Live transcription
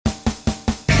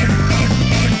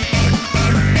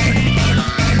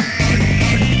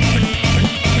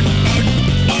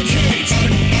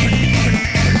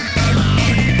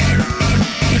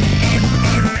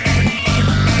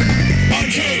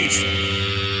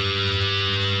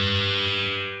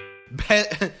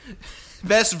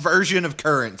best version of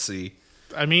currency.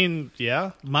 I mean,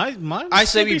 yeah. Mine I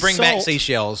say we bring back salt.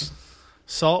 seashells.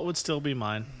 Salt would still be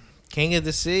mine. King of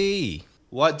the sea.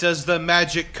 What does the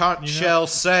magic conch shell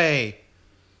say?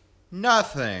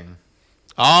 Nothing.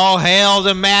 All hail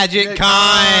the magic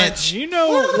conch. You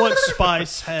know what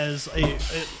spice has at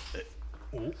least,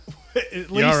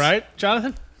 You all right,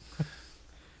 Jonathan?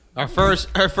 Our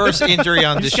first injury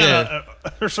on the show.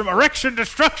 There's some erection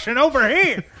destruction over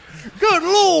here. Good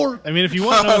Lord. I mean, if you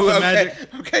want to know what the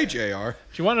magic... Okay, JR.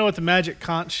 If you want to know what the magic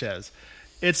conch says,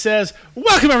 it says,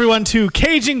 "Welcome everyone to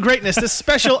Caging Greatness, this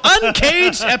special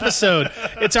uncaged episode."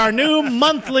 It's our new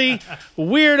monthly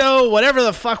weirdo, whatever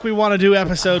the fuck we want to do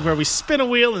episode where we spin a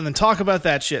wheel and then talk about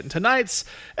that shit. And tonight's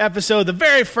episode, the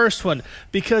very first one,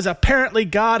 because apparently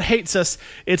God hates us,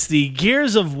 it's the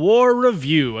Gears of War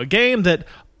review, a game that,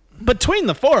 between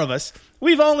the four of us,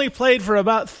 we've only played for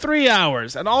about 3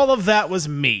 hours, and all of that was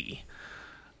me.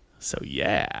 So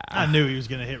yeah. I knew he was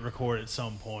going to hit record at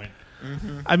some point.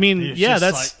 I mean, It's yeah,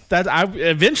 just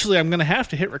eventually I'm going to have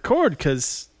to hit record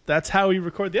because that's how we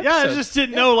record the episode. Yeah, I just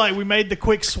didn't know. Like, we made the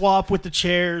quick swap with the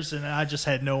chairs, and I just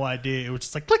had no idea. It was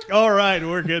just like, click. All right,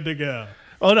 we're good to go.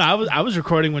 Oh no, I was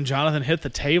recording when Jonathan hit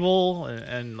the table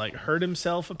and like hurt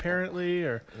himself apparently,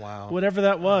 or whatever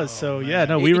that was. Yeah,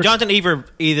 no, we were. Jonathan either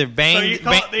banged. So you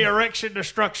call it the erection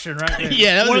destruction, right there.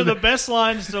 Yeah, that was one of the best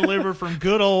lines delivered from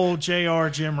good old JR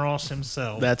Jim Ross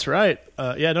himself. That's right.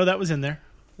 Yeah, no, that was in there.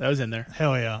 That was in there.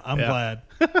 Hell yeah, I'm glad.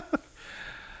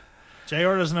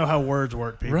 JR doesn't know how words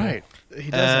work, people. Right. He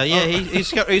doesn't. Yeah,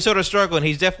 he's sort of struggling.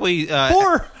 He's definitely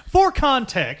For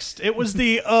context, it was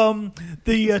the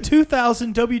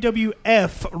 2000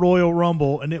 WWF Royal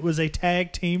Rumble, and it was a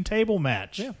tag team table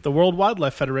match. Yeah, the World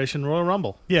Wildlife Federation Royal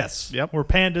Rumble. Yes. Yep. Where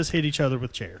pandas hit each other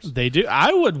with chairs. They do.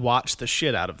 I would watch the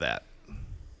shit out of that.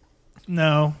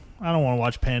 No, I don't want to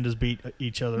watch pandas beat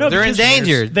each other. No, they're because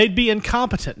endangered. They'd be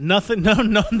incompetent. Nothing.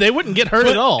 No, they wouldn't get hurt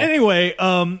at all. Anyway,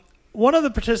 one of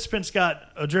the participants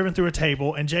got driven through a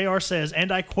table, and JR says, and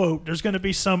I quote, "There's going to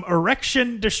be some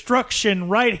erection destruction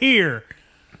right here."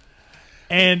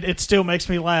 And it still makes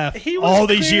me laugh all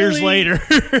these years later.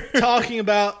 Talking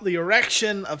about the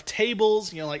erection of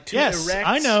tables, like two yes,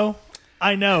 erects.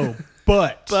 I know,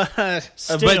 but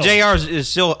but JR is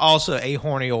still also a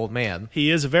horny old man. He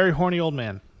is a very horny old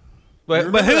man. But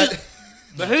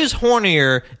who's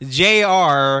hornier,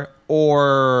 JR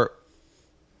or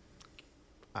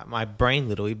my brain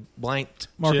literally blanked?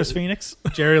 Marcus Phoenix,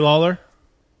 Jerry Lawler,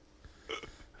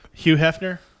 Hugh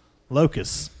Hefner,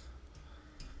 Locust,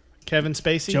 Kevin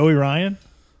Spacey, Joey Ryan,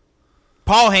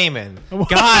 Paul Heyman.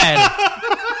 God.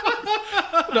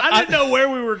 I didn't know where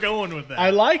we were going with that.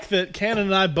 I like that Cannon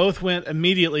and I both went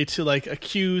immediately to like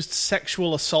accused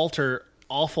sexual assaulter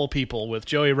awful people with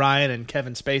Joey Ryan and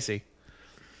Kevin Spacey.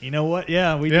 You know what?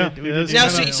 Yeah, we did. We did. Now,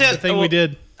 The thing we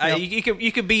did.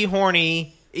 You could be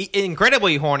horny,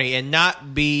 incredibly horny, and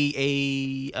not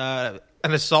be an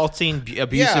assaulting,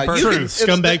 abusive person.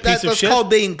 Scumbag piece of that's shit. called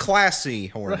being classy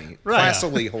horny. Right.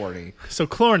 Classically horny. So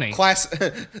Clorny.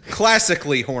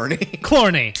 Classically horny.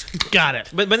 Clorny. Got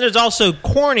it. But there's also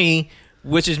corny,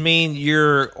 which is mean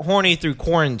you're horny through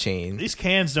quarantine. These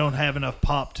cans don't have enough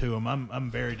pop to them. I'm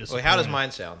very disappointed. Wait, how does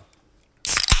mine sound?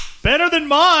 Better than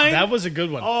mine. That was a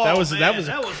good one. Oh, that was man, a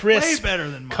that was crisp way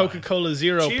better than mine. Coca-Cola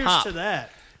Zero Cheers pop. to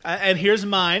that. And here's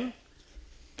mine.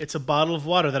 It's a bottle of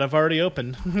water that I've already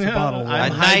opened. It's a bottle of water.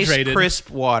 I'm A nice, hydrated.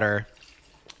 crisp water.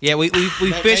 Yeah, we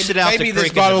fished it out. Maybe the this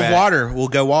creek in the bottle of back. water will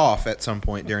go off at some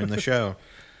point during the show.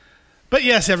 But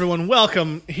yes, everyone,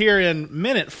 welcome here in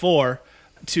minute 4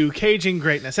 to Caging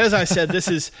Greatness. As I said, this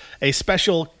is a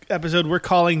special episode we're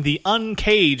calling the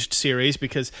Uncaged series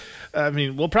because,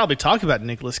 we'll probably talk about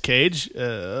Nicolas Cage,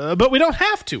 but we don't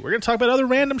have to. We're going to talk about other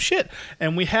random shit.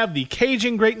 And we have the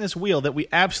Caging Greatness wheel that we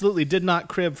absolutely did not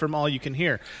crib from All You Can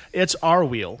Hear. It's our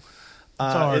wheel.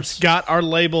 It's got our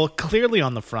label clearly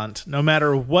on the front, no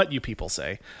matter what you people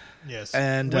say. Yes.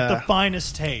 And with the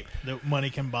finest tape that money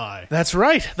can buy. That's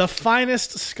right. The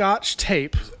finest Scotch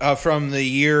tape. From the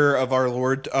year of our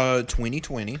Lord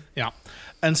 2020. Yeah.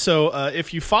 And so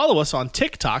if you follow us on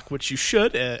TikTok, which you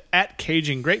should, at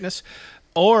Caging Greatness,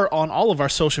 or on all of our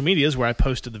social medias where I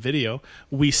posted the video,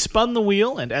 we spun the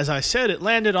wheel, and as I said, it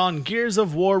landed on Gears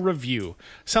of War Review,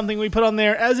 something we put on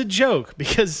there as a joke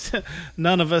because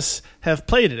none of us have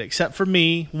played it except for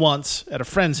me once at a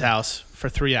friend's house for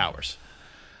 3 hours.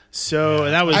 So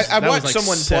that was I that watched was like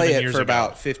someone 7 play it years for ago.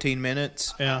 about 15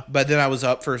 minutes. Yeah. But then I was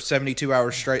up for 72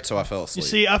 hours straight, so I fell asleep. You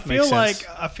see, I Makes sense.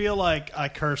 feel like I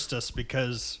cursed us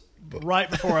because right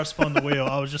before I spun the wheel,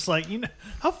 I was just like,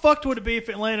 how fucked would it be if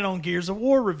it landed on Gears of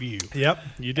War review? Yep,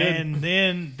 you did. And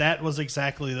then that was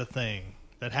exactly the thing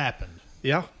that happened.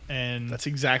 Yeah, And that's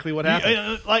exactly what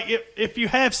happened. like if you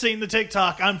have seen the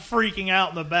TikTok, I'm freaking out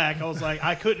in the back. I was like,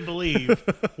 I couldn't believe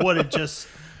what had just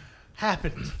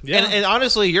happened. Yeah. And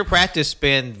honestly, your practice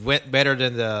spin went better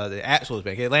than the actual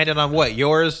spin. It landed on what,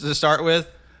 yours to start with?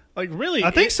 Like, really,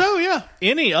 I think so, yeah.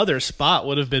 any other spot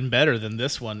would have been better than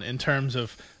this one in terms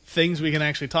of things we can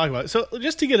actually talk about. So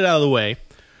just to get it out of the way,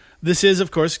 this is, of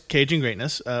course, Caging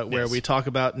Greatness, where we talk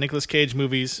about Nicolas Cage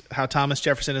movies, how Thomas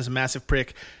Jefferson is a massive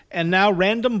prick, and now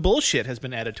random bullshit has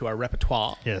been added to our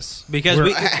repertoire. Yes. Because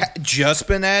we, Just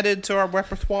been added to our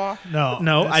repertoire.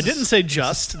 No, I didn't say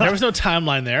just. There was no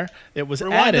timeline there. It was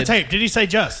Rewind added. the tape. Did he say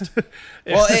just?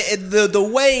 Well,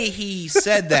 the way he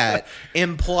said that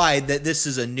implied that this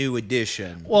is a new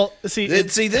edition. Well, see,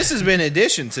 See, this has been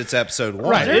edition since episode 1.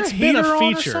 Right. Is there It's been a heater on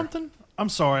or feature. something? I'm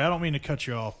sorry. I don't mean to cut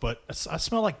you off, but I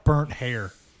smell like burnt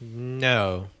hair.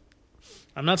 no.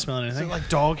 I'm not smelling Is it anything. like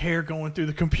dog hair going through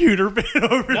the computer bit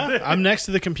over there? I'm next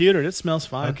to the computer. It smells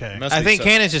fine. Okay. Must I be think so.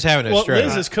 Cannon's just having a Well, stroke.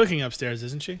 Liz is cooking upstairs,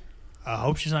 isn't she? I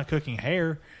hope she's not cooking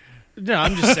hair. No,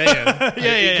 I'm just saying.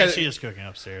 Yeah. She is cooking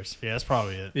upstairs. Yeah, that's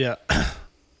probably it. Yeah.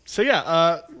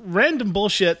 So random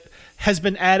bullshit has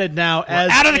been added now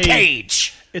as Out of the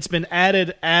cage. It's been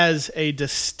added as a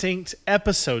distinct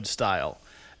episode style.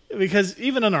 Because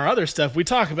even in our other stuff, we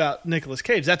talk about Nicolas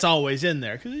Cage. That's always in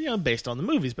there, because based on the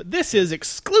movies. But this is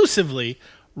exclusively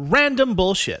random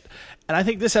bullshit. And I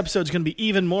think this episode is going to be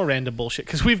even more random bullshit,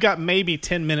 because we've got maybe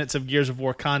 10 minutes of Gears of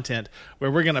War content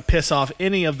where we're going to piss off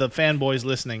any of the fanboys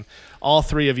listening. All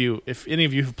three of you, if any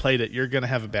of you have played it, you're going to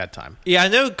have a bad time. Yeah, I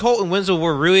know Colt and Wenzel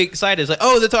were really excited. It's like,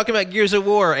 oh, they're talking about Gears of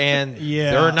War, and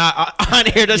Yeah. they're not on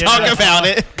here to talk about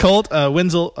it. Colt,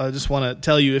 Wenzel, I just want to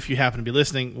tell you, if you happen to be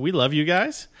listening, we love you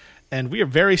guys, and we are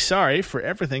very sorry for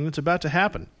everything that's about to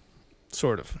happen.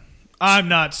 Sort of. I'm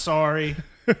not sorry.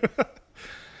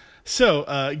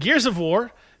 So, Gears of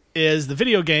War is the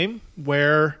video game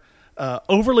where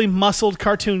overly muscled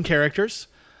cartoon characters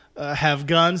have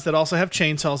guns that also have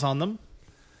chainsaws on them,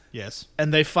 Yes.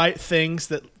 and they fight things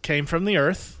that came from the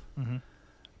Earth.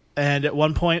 And at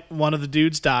one point, one of the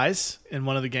dudes dies in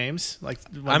one of the games. Like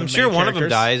I'm sure one of them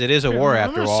dies. It is a war I'm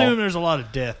after gonna all. assume there's a lot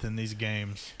of death in these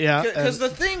games. Yeah, Because the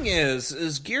thing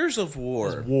is Gears of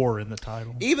War, War in the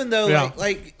title. even though Yeah.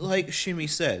 like Shimmy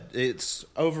said, it's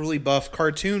overly buff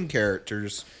cartoon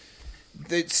characters,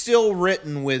 it's still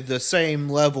written with the same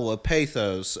level of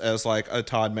pathos as like a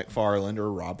Todd McFarlane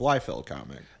or Rob Liefeld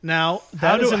comic. now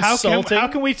that is How insulting.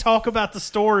 can we talk about the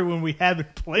story when we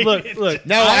haven't played it? Look.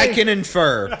 Now I can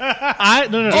infer.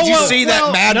 No. Did you see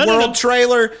that Mad no, World no.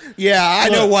 trailer? Yeah, I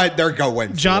know what they're going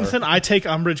for. Jonathan, I take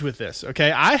umbrage with this,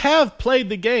 okay? I have played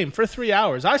the game for 3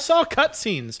 hours. I saw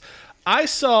cutscenes. I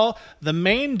saw the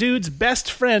main dude's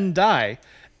best friend die,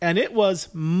 and it was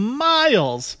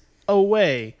miles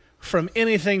away from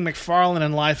anything McFarlane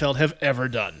and Liefeld have ever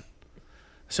done.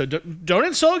 So don't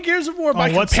insult Gears of War by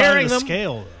On what side comparing of the them.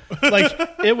 scale, though? Like,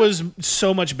 it was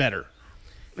so much better.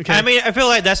 Okay? I mean, I feel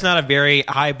like that's not a very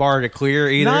high bar to clear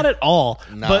either. Not at all.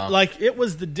 No. But like it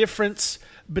was the difference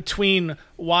between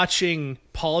watching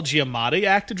Paul Giamatti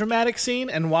act a dramatic scene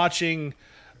and watching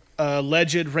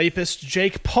alleged rapist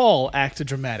Jake Paul act a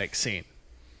dramatic scene.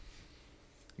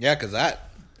 Yeah, because that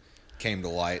came to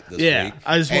light this Yeah, week.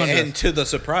 I just wanted to- and to the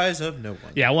surprise of no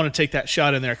one. Yeah, I want to take that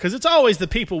shot in there because it's always the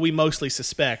people we mostly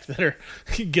suspect that are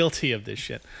guilty of this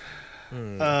shit.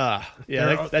 Yeah,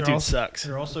 that dude sucks.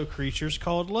 There are also creatures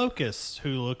called locusts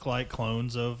who look like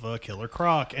clones of Killer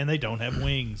Croc, and they don't have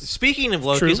wings. Speaking of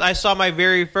locusts, True. I saw my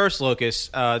very first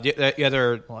locust the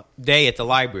other day at the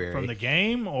library. From the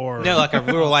game, or no, like a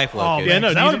real life oh locust. Yeah, man, no,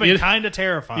 'cause that you- would have you- been kind of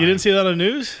terrifying. You didn't see that on the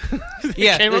news?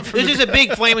 Yeah, came up from there's just a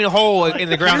big flaming hole in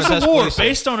the ground. Gears in of War, Tuscaloosa.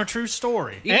 based on a true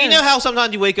story. You know how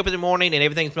sometimes you wake up in the morning and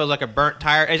everything smells like a burnt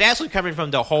tire? It's actually coming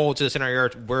from the hole to the center of the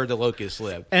earth where the locusts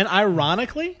live. And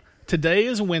ironically, today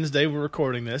is Wednesday. We're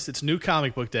recording this. It's New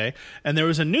Comic Book Day. And there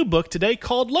was a new book today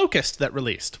called Locust that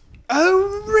released.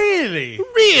 Oh, really?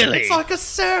 Really? It's like a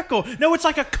circle. No, it's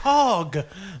like a cog.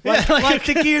 Like, Yeah, like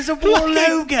the Gears of War like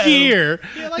a logo. gear.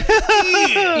 Yeah, like a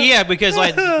gear. Yeah, because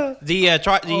like the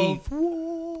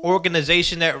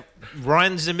organization that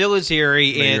runs the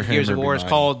military May your in Gears of hammer be War is mine.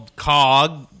 called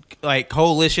COG, like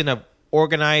Coalition of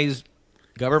Organized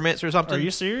Governments or something. Are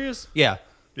you serious? Yeah.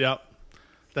 Yep.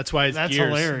 That's why it's That's gears.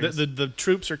 hilarious. The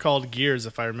troops are called gears,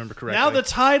 if I remember correctly. Now the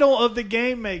title of the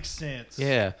game makes sense.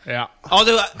 Yeah. yeah.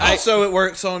 Although I Also, it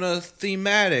works on a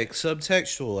thematic,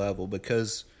 subtextual level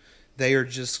because they are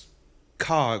just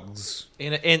cogs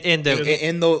in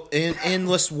the in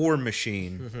endless war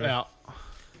machine. Yeah.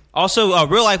 Also,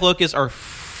 real life locusts are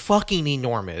fucking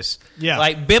enormous. Yeah.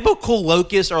 Like biblical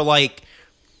locusts are like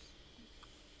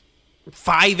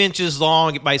 5 inches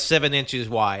long by 7 inches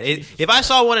wide. If I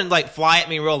saw one and like fly at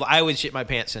me real, I would shit my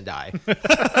pants and die.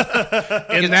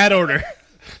 In that order.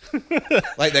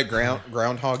 Like that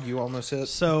groundhog you almost hit.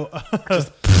 So,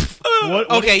 what?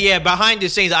 Okay, yeah. Behind the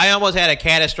scenes, I almost had a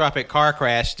catastrophic car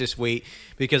crash this week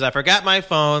because I forgot my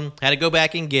phone. Had to go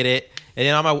back and get it, and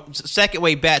then on my second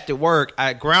way back to work,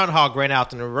 a groundhog ran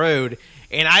out on the road,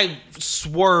 and I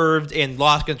swerved and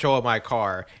lost control of my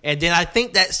car. And then I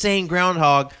think that same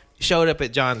groundhog showed up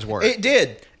at John's work. It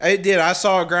did. I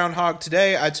saw a groundhog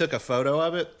today. I took a photo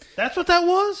of it. That's what that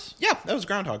was? Yeah, that was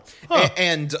groundhog. Huh.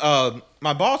 And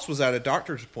my boss was at a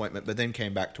doctor's appointment, but then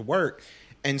came back to work.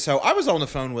 And so I was on the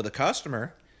phone with a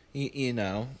customer, you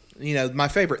know, my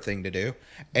favorite thing to do.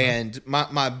 And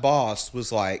my boss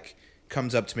was like,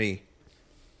 comes up to me,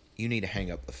 you need to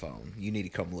hang up the phone. You need to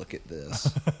come look at this.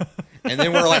 And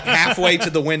then we're like halfway to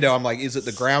the window. I'm like, is it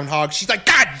the groundhog? She's like,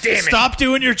 God damn it. Stop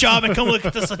doing your job and come look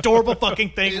at this adorable fucking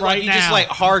thing right you now. just like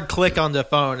hard click on the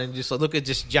phone and just like, look at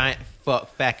this giant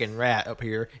fucking rat up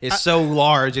here. It's so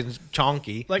large and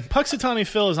chonky. Like, Puxatawny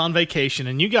Phil is on vacation,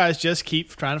 and you guys just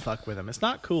keep trying to fuck with him. It's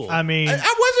not cool. I mean,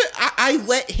 I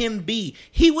let him be.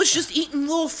 He was just eating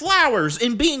little flowers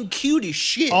and being cute as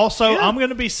shit. also, Yeah. I'm going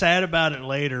to be sad about it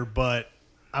later, but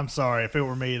I'm sorry. If it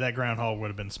were me, that groundhog would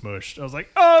have been smushed. I was like,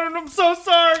 oh, I'm so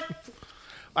sorry.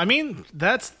 I mean,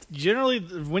 that's generally,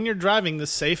 when you're driving, the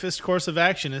safest course of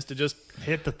action is to just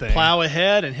Hit the thing. plow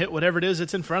ahead and hit whatever it is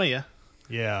that's in front of you.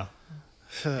 Yeah.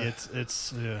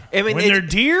 It's I mean, when they're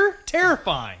deer,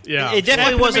 terrifying. Yeah. It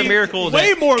definitely was a miracle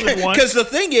Way that more than one. Because the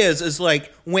thing is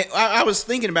like when I was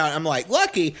thinking about it, I'm like,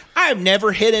 lucky I've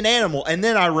never hit an animal, and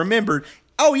then I remembered,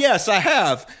 oh yes, I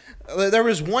have. There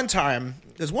was one time.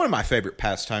 It's one of my favorite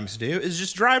pastimes to do is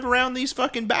just drive around these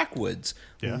fucking backwoods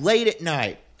late at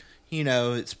night. You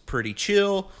know, it's pretty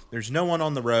chill. There's no one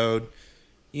on the road.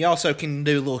 You also can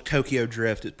do a little Tokyo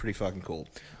drift. It's pretty fucking cool.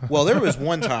 Well, there was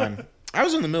one time I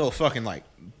was in the middle of fucking like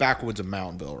backwoods of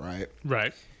Mountainville, right?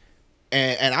 Right.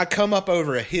 And I come up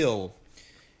over a hill,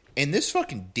 and this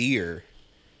fucking deer,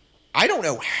 I don't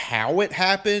know how it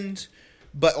happened,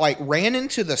 but like ran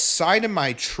into the side of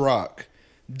my truck.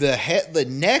 The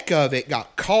neck of it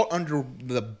got caught under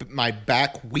my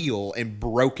back wheel and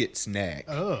broke its neck.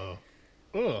 Oh.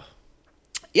 Ugh.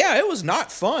 Yeah, it was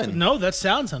not fun. No, that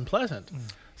sounds unpleasant.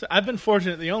 So I've been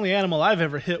fortunate. The only animal I've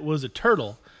ever hit was a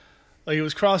turtle. Like, it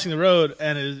was crossing the road,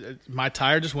 and my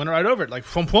tire just went right over it, like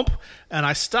whoomp whoomp. And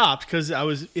I stopped because I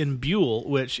was in Buell,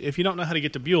 which, if you don't know how to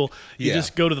get to Buell, you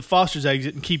just go to the Foster's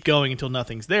exit and keep going until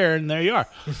nothing's there, and there you are.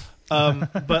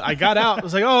 But I got out. I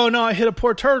was like, oh, no, I hit a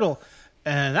poor turtle.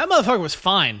 And that motherfucker was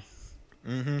fine.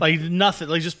 Mm-hmm. Like, nothing.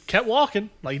 Like, just kept walking.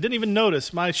 Like, didn't even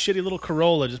notice my shitty little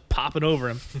Corolla just popping over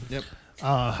him. Yep.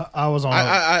 I was on.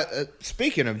 I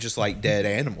speaking of just like dead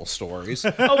animal stories,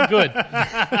 Oh, good.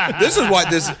 this is what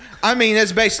this. I mean,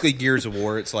 it's basically Gears of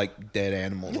War. It's like dead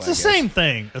animals. It's I the guess. same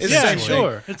thing. It's Yeah, the same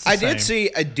sure. thing. It's the I did same. see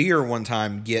a deer one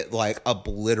time get like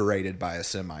obliterated by a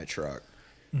semi truck.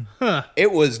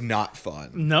 It was not fun.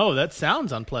 No, that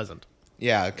sounds unpleasant.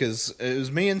 Yeah, because it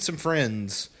was me and some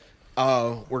friends.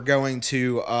 We're going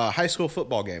to a high school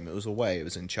football game. It was away. It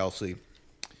was in Chelsea.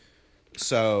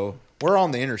 So we're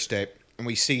on the interstate, and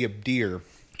we see a deer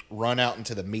run out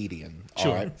into the median.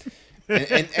 Sure. All right,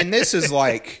 and this is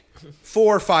like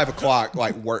 4 or 5 o'clock,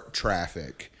 like work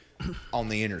traffic on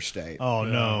the interstate. Oh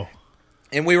no!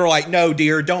 And we were like, "No,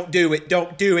 dear, don't do it!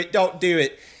 Don't do it! Don't do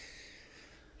it!"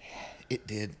 It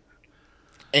did.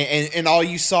 And all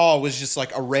you saw was just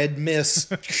like a red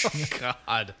mist.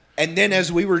 God. And then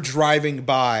as we were driving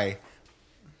by,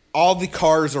 all the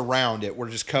cars around it were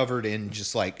just covered in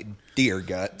just like deer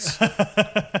guts.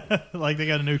 Like they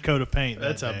got a new coat of paint.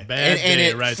 That's that a day. bad And day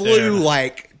it right flew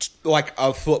there. like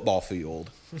a football field.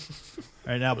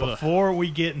 All right, now before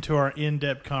we get into our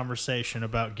in-depth conversation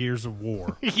about Gears of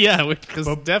War, Yeah, because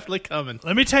it's definitely coming.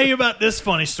 let me tell you about this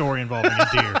funny story involving a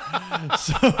deer.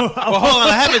 Well, hold on.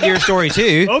 I have a deer story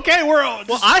too. Okay, we're all,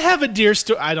 Well, I have a deer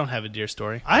story. I don't have a deer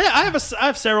story. I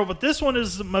have several, but this one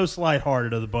is the most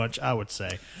lighthearted of the bunch, I would say.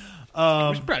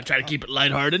 We should probably try to keep it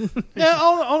lighthearted. Yeah,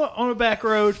 on a back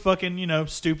road, fucking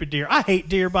stupid deer. I hate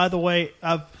deer, by the way.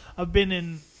 I've been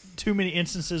in too many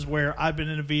instances where I've been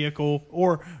in a vehicle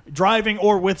or driving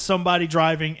or with somebody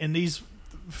driving, and these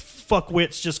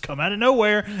fuckwits just come out of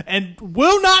nowhere and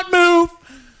will not move.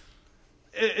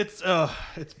 It's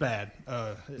bad.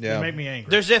 It made me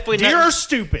angry. There's definitely deer not- are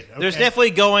stupid. Okay? There's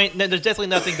definitely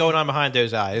nothing going on behind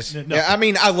those eyes. No. Yeah, I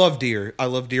mean, I love deer. I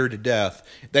love deer to death.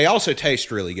 They also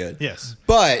taste really good. Yes.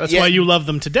 But That's yeah, why you love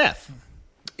them to death.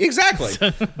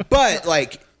 Exactly. But,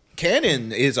 like,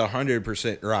 Cannon is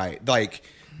 100% right. Like,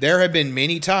 there have been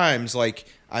many times, like,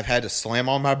 I've had to slam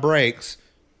on my brakes,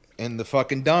 and the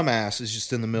fucking dumbass is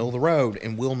just in the middle of the road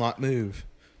and will not move.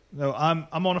 No,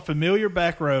 I'm on a familiar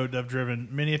back road that I've driven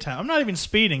many a time. I'm not even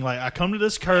speeding. Like, I come to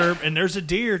this curb, and there's a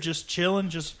deer just chilling,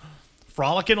 just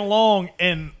frolicking along,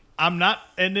 and I'm not,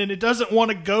 and then it doesn't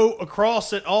want to go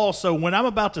across at all. So when I'm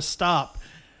about to stop,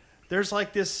 there's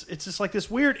like this, it's just like this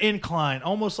weird incline,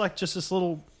 almost like just this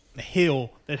little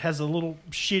hill that has a little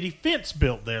shitty fence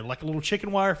built there, like a little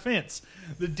chicken wire fence.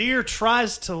 The deer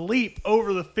tries to leap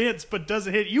over the fence but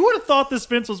doesn't hit. You would have thought this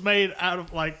fence was made out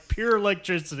of like pure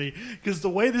electricity, because the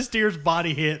way this deer's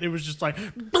body hit, it was just like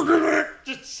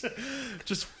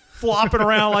just flopping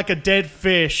around like a dead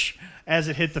fish as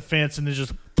it hit the fence, and it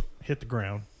just hit the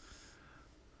ground.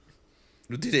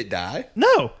 Did it die?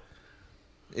 No,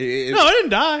 It- it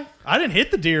didn't die. I didn't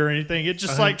hit the deer or anything. It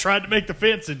just like tried to make the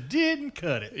fence and didn't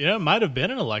cut it. Yeah, it might have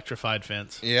been an electrified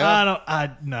fence. Yeah.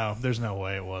 No, there's no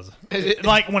way it wasn't.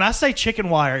 Like, when I say chicken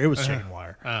wire, it was chicken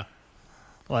wire.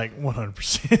 Like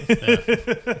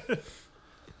 100%.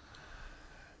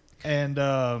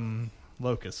 And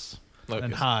locusts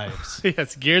and hives.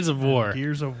 Yes, Gears of War.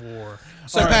 Gears of War.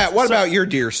 So, All right, Pat, what about your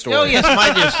deer story? Oh, yes,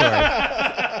 my deer story.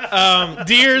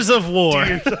 Deers of War.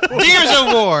 Deers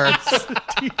of War.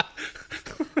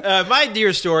 My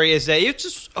deer story is that it's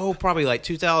just, probably like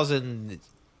 2010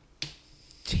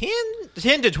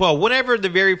 to 12, whenever the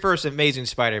very first Amazing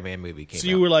Spider-Man movie came So out.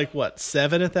 you were like, what,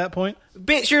 7 at that point?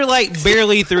 Bitch, you're like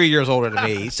barely 3 years older than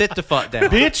me. Sit the fuck down.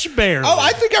 Bitch bear. Oh,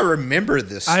 I think I remember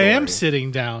this story. I am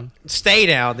sitting down. Stay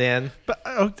down then. But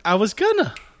I was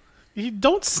gonna. You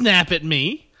don't snap at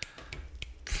me.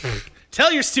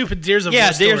 Tell your stupid Deers of War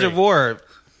Yeah, story. Deers of War.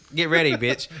 Get ready,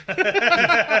 bitch.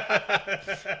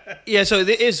 Yeah, so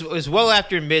it's well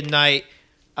after midnight.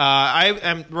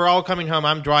 We're all coming home.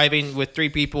 I'm driving with 3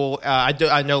 people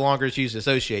I no longer choose to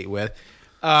associate with.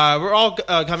 We're all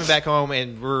coming back home,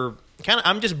 and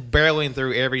I'm just barreling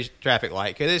through every traffic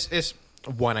light because it's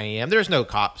 1 a.m. There's no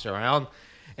cops around.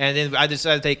 And then I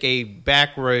decided to take a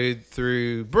back road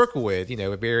through Brookwood,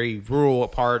 a very rural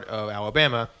part of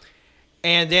Alabama.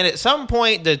 And then at some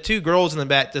point, the 2 girls in the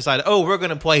back decided, we're going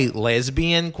to play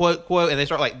lesbian, quote, quote. And they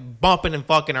start like bumping and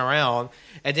fucking around.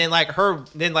 And then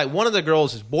one of the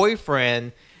girls'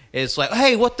 boyfriend is like,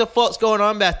 hey, what the fuck's going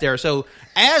on back there? So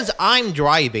as I'm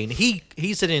driving,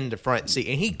 he's sitting in the front seat,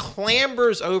 and he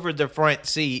clambers over the front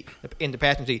seat in the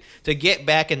passenger seat to get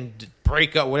back and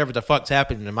break up whatever the fuck's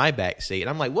happening in my back seat. And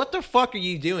I'm like, what the fuck are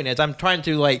you doing? As I'm trying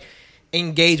to like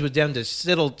engage with them to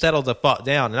settle the fuck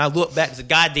down. And I look back, the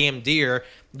goddamn deer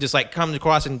just like comes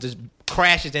across and just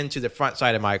crashes into the front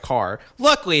side of my car.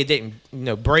 Luckily, it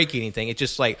didn't break anything. It's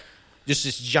just like this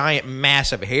giant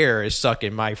mass of hair is stuck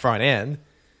in my front end.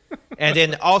 And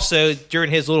then also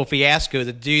during his little fiasco,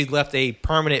 the dude left a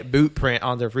permanent boot print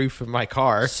on the roof of my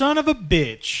car. Son of a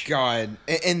bitch. God.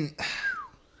 And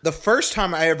the first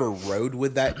time I ever rode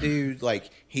with that dude, like,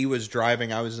 he was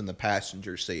driving, I was in the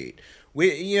passenger seat.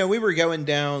 We were going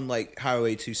down, like,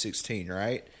 Highway 216,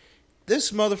 right?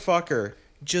 This motherfucker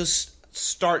just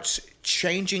starts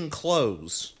changing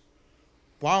clothes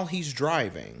while he's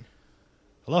driving.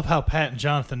 I love how Pat and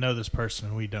Jonathan know this person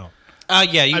and we don't.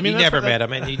 Yeah, you mean, never met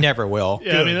him, and you never will.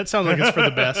 Yeah, I mean, that sounds like it's for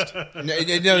the best.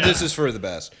 No, this is for the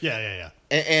best. Yeah.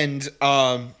 And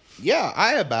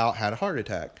I about had a heart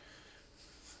attack.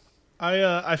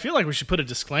 I feel like we should put a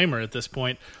disclaimer at this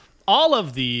point. All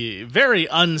of the very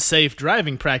unsafe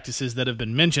driving practices that have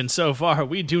been mentioned so far,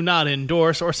 we do not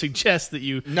endorse or suggest that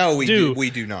you No, we do. We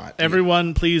do not.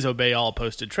 Everyone, please obey all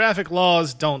posted traffic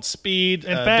laws. Don't speed.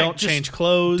 In fact, don't just change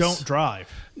clothes. Don't drive.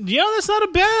 That's not a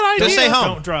bad idea. Just stay home.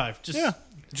 Don't drive. Just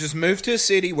Just move to a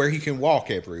city where he can walk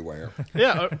everywhere.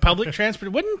 Yeah, public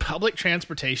transport. Wouldn't public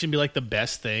transportation be like the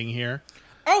best thing here?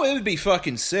 Oh, it would be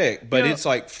fucking sick, but Yeah. it's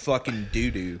like fucking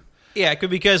doo-doo. Yeah,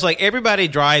 because like everybody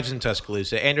drives in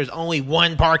Tuscaloosa, and there's only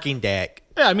one parking deck.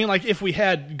 Yeah, I mean, like if we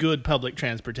had good public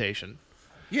transportation.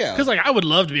 Yeah. Because like I would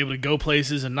love to be able to go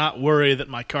places and not worry that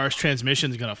my car's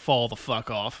transmission is going to fall the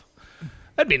fuck off.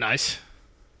 That'd be nice.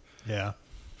 Yeah.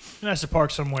 Nice to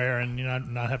park somewhere and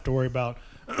not have to worry about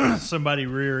somebody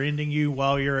rear-ending you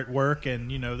while you're at work, and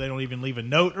they don't even leave a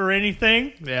note or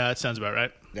anything. Yeah, that sounds about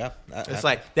right. Yeah. It's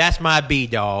like, that's my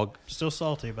B-dog. Still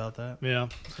salty about that. Yeah.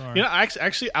 Sorry.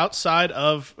 Actually, outside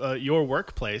of your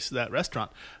workplace, that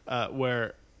restaurant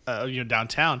where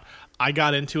downtown, I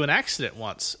got into an accident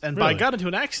once, and by Really? got into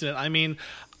an accident, I mean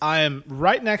I am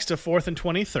right next to 4th and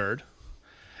 23rd,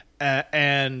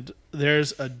 and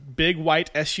there's a big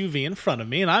white SUV in front of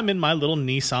me, and I'm in my little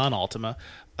Nissan Altima.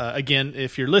 Again,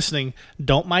 if you're listening,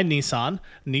 don't mind Nissan.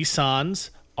 Nissans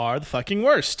are the fucking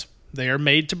worst. They are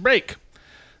made to break.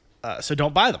 So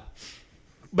don't buy them.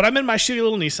 But I'm in my shitty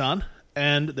little Nissan,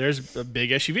 and there's a big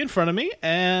SUV in front of me,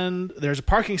 and there's a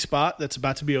parking spot that's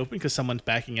about to be open because someone's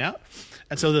backing out.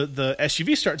 And so the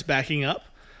SUV starts backing up,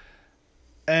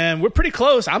 and we're pretty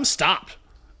close. I'm stopped.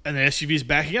 And the SUV's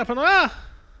backing up, and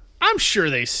I'm sure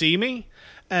they see me.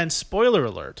 And spoiler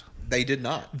alert, They did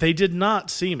not. they did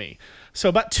not see me. So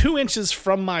about 2 inches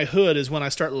from my hood is when I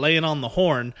start laying on the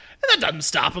horn, and that doesn't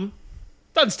stop them.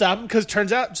 Doesn't stop them, because it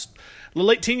turns out just a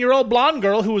little 18-year-old blonde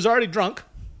girl who was already drunk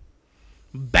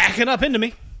backing up into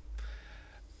me.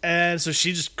 And so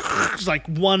she just, like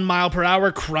 1 mile per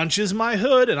hour, crunches my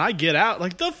hood, and I get out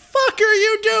like, the fuck are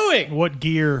you doing? What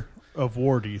gear of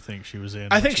war do you think she was in?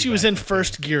 I think she was in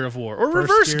first gear of war, or First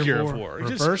reverse gear of war.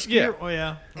 Reverse Just- gear? yeah. Oh,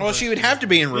 yeah. Well, she would have to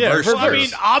be in Yeah, reverse. reverse. I mean,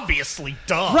 obviously,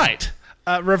 duh. Right.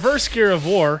 Reverse gear of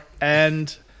war. And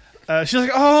she's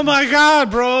like, oh my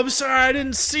God, bro, I'm sorry, I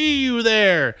didn't see you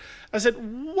there. I said,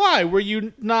 why? Were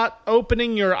you not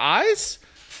opening your eyes?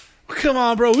 Come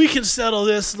on, bro, we can settle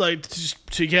this like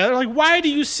together. Like, why do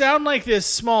you sound like this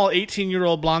small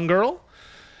 18-year-old blonde girl?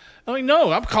 I'm like,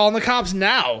 no, I'm calling the cops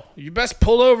now. You best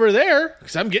pull over there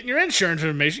because I'm getting your insurance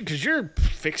information because you're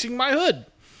fixing my hood.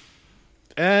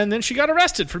 And then she got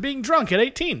arrested for being drunk at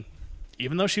 18,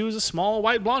 even though she was a small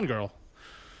white blonde girl,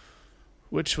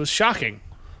 which was shocking.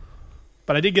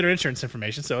 But I did get her insurance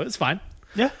information, so it's fine.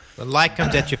 Yeah. The light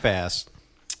comes at you fast.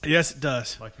 Yes, it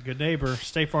does. Like a good neighbor.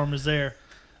 State Farm is there.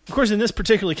 Of course, in this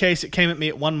particular case, it came at me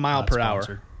at 1 mile Not per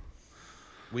sponsored. hour.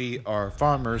 We are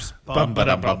farmers. Bum,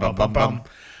 ba-dum, bum, bum, bum, bum.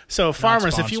 So,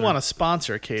 farmers, if you sponsored. want to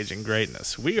sponsor Cajun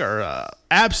Greatness, we are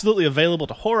absolutely available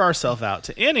to whore ourselves out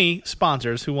to any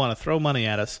sponsors who want to throw money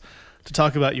at us to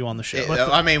talk about you on the show.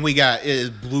 I mean, we got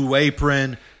Blue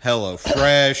Apron, Hello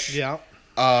Fresh, Yeah,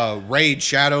 Raid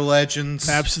Shadow Legends.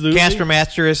 absolutely. Casper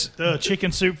Mattress. The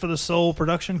Chicken Soup for the Soul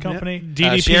production company.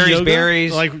 DDP Sherry's Yoga.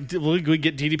 Berries. Like, we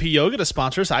get DDP Yoga to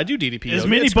sponsor us. I do DDP Yoga. As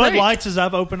many It's Bud great. Lights as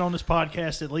I've opened on this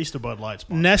podcast, at least a Bud Light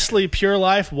sponsor. Nestle Pure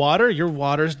Life water. Your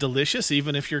water's delicious,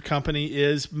 even if your company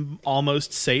is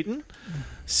almost Satan.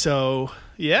 So,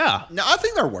 yeah. No, I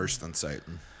think they're worse than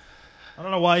Satan. I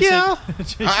don't know why he Yeah.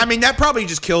 said I mean, that probably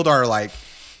just killed our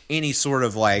any sort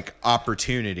of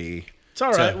opportunity. It's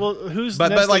all right. Well, who's But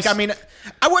Nestle's- I mean,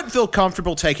 I wouldn't feel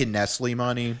comfortable taking Nestle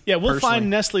money. yeah, we'll personally. find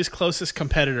Nestle's closest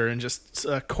competitor and just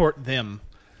court them.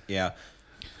 Yeah,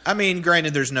 I mean,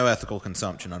 granted, there's no ethical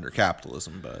consumption under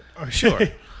capitalism, but Sure.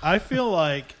 I feel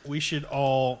like we should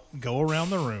all go around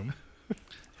the room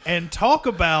and talk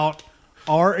about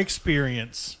our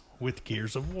experience with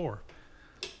Gears of War.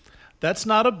 That's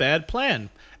not a bad plan.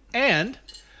 And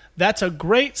that's a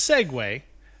great segue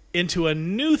into a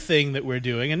new thing that we're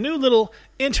doing, a new little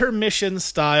intermission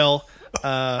style,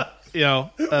 Wait,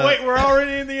 we're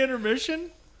already in the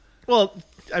intermission? well,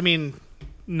 I mean,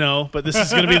 no, but this is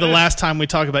going to be the last time we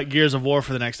talk about Gears of War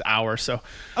for the next hour. So,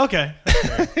 Okay.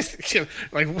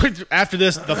 after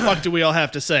this, the fuck do we all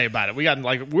have to say about it?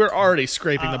 We're already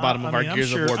scraping the bottom of our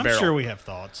Gears of War I'm barrel. sure we have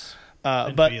thoughts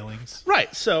and but feelings.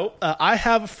 right, so I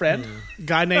have a friend, a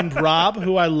guy named Rob,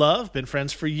 who I love, been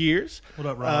friends for years. What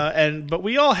up, Rob? But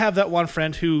we all have that one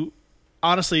friend who,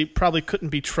 honestly, probably couldn't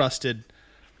be trusted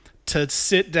to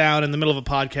sit down in the middle of a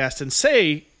podcast and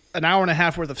say an hour and a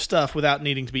half worth of stuff without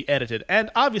needing to be edited. And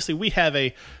obviously, we have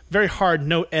a very hard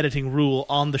no editing rule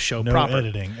on the show No proper.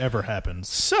 editing ever happens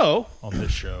So on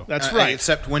this show, that's right.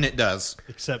 Except when it does.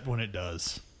 except when it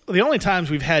does. The only times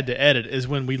we've had to edit is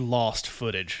when we lost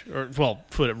footage, or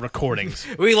recordings.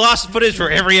 We lost footage for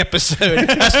every episode.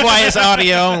 That's why it's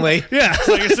audio only. Yeah.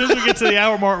 Like as soon as we get to the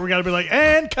hour mark, we got to be like,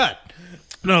 and cut.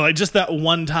 No, like just that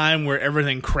one time where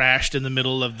everything crashed in the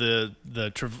middle of the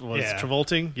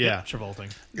Travolting. Yeah,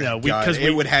 Travolting. yeah. God, Because it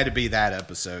would had to be that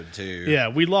episode too. yeah,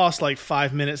 we lost like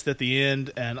 5 minutes at the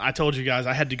end, and I told you guys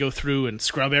I had to go through and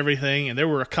scrub everything, and there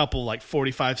were a couple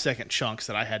 45-second chunks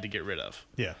that I had to get rid of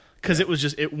Yeah. because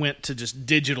it went to just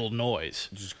digital noise.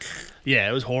 Yeah,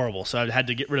 it was horrible. So I had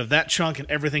to get rid of that chunk and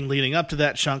everything leading up to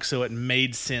that chunk so it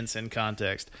made sense in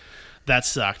context. That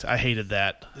sucked. I hated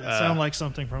that. It sound like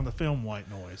something from the film White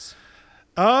Noise.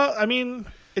 I mean,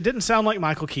 it didn't sound like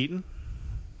Michael Keaton,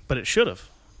 but it should have.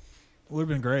 Would have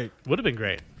been great. Would have been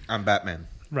great. I'm Batman.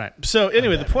 Right. So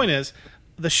anyway, the point is,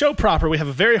 the show proper, we have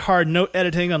a very hard no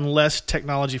editing unless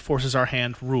technology forces our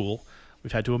hand rule.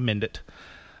 We've had to amend it.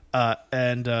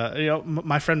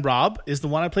 My friend Rob is the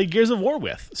one I play Gears of War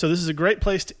with. So this is a great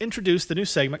place to introduce the new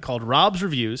segment called Rob's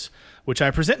Reviews, which I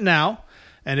present now,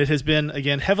 and it has been,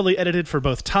 again, heavily edited for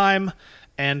both time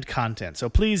and content. So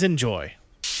please enjoy.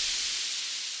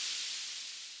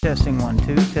 Testing 1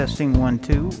 2. Testing 1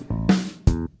 2.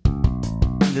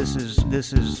 This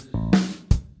is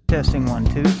testing 1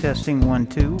 2. Testing 1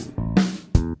 2.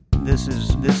 This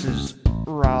is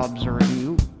Rob's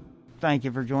review. Thank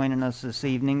you for joining us this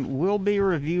evening. We'll be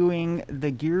reviewing the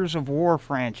Gears of War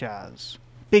franchise.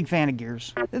 Big fan of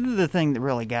Gears. The thing that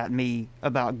really got me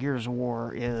about Gears of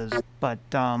War is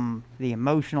the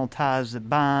emotional ties that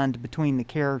bind between the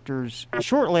characters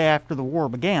shortly after the war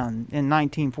began in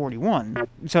 1941.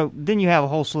 So then you have a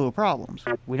whole slew of problems.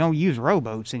 We don't use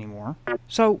rowboats anymore.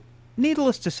 So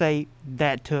needless to say,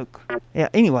 that took... Yeah,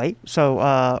 anyway,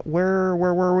 so where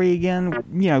were we again?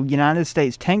 You know, United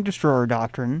States tank destroyer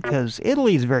doctrine, because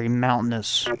Italy is very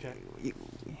mountainous. Okay.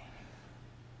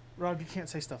 Rob, you can't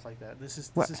say stuff like that. This is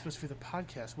supposed to be the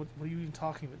podcast. What are you even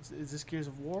talking about? Is this Gears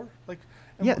of War?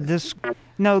 This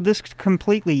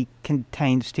completely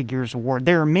contains to Gears of War.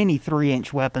 There are many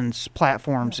 3-inch weapons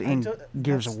platforms in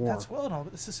Gears of War. That's well and all,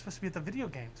 but this is supposed to be at the video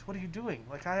games. What are you doing?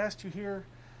 Like, I asked you here.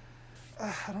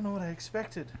 I don't know what I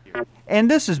expected.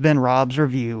 And this has been Rob's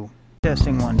review.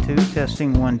 Testing 1 2.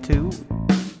 Testing 1 2.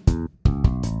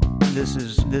 This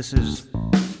is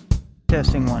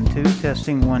testing 1 2.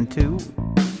 Testing 1 2.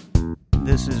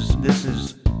 This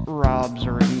is Rob's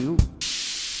review.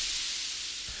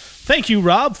 Thank you,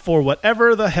 Rob, for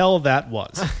whatever the hell that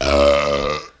was.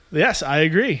 Yes, I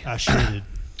agree. I sure did.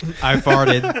 I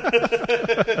farted.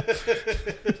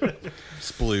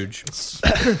 Splooge.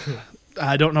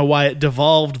 I don't know why it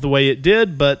devolved the way it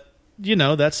did, but, you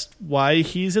know, that's why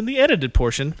he's in the edited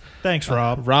portion. Thanks,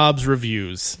 Rob. Rob's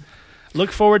reviews.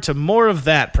 Look forward to more of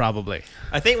that, probably.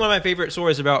 I think one of my favorite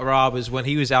stories about Rob is when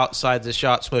he was outside the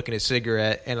shop smoking a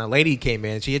cigarette, and a lady came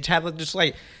in. She had just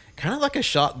like kind of like a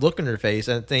shocked look on her face.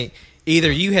 And I think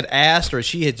either you had asked or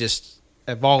she had just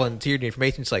volunteered the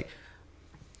information. It's like,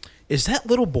 is that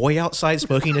little boy outside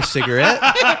smoking a cigarette?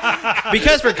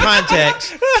 Because for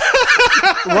context,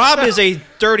 Rob is a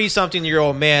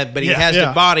 30-something-year-old man, but he has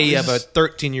the body of a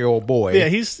 13-year-old boy. Yeah,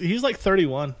 he's like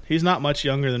 31. He's not much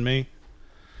younger than me.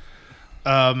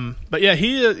 But yeah,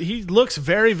 he looks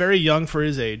very, very young for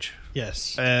his age.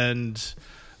 Yes. And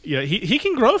yeah, he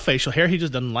can grow facial hair. He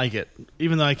just doesn't like it.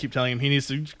 Even though I keep telling him he needs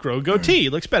to grow a goatee. He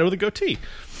looks better with a goatee.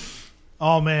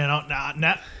 Oh, man.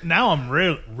 Now I'm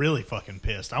really fucking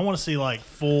pissed. I want to see, like,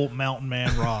 full Mountain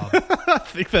Man Rob. I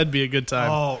think that'd be a good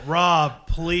time. Oh, Rob,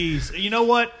 please. You know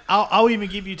what? I'll even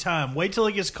give you time. Wait till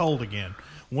it gets cold again.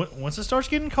 Once it starts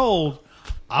getting cold,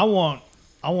 I want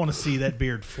to see that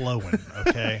beard flowing,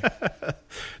 okay?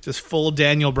 Just full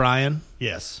Daniel Bryan.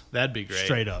 Yes. That'd be great.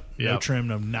 Straight up. No Yep. trim,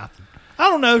 no nothing. I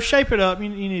don't know. Shape it up. You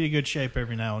need a good shape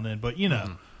every now and then. But, you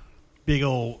know, big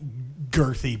old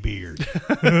girthy beard.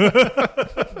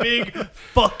 Big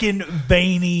fucking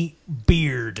veiny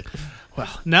beard.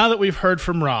 Well, now that we've heard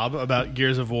from Rob about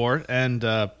Gears of War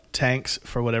and tanks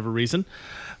for whatever reason,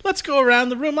 let's go around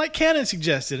the room like Cannon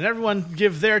suggested, and everyone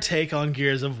give their take on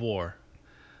Gears of War.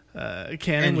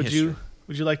 Cannon, And would you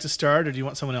like to start, or do you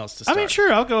want someone else to start? I mean,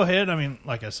 sure, I'll go ahead. I mean,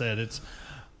 like I said,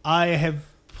 I have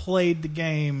played the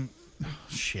game,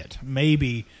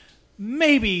 maybe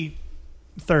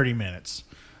 30 minutes.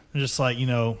 Just like, you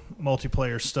know,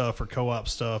 multiplayer stuff or co-op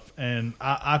stuff. And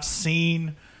I've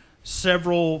seen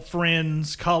several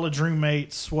friends, college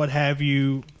roommates, what have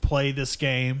you, play this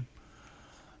game.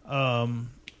 I've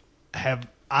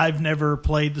never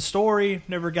played the story,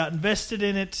 never got invested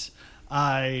in it.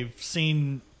 I've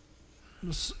seen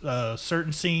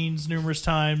certain scenes numerous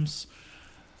times.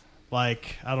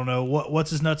 Like, I don't know,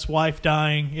 what's his nuts wife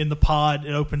dying in the pod.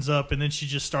 It opens up, and then she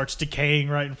just starts decaying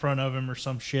right in front of him or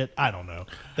some shit. I don't know.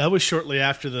 That was shortly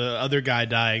after the other guy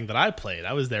dying that I played.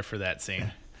 I was there for that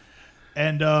scene.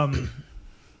 And,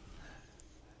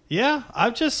 yeah,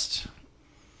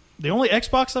 the only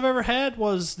Xbox I've ever had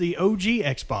was the OG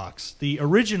Xbox, the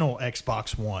original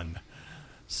Xbox One.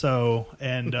 So,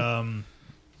 and,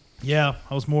 yeah,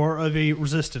 I was more of a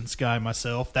Resistance guy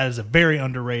myself. That is a very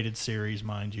underrated series,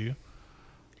 mind you.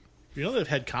 You know they've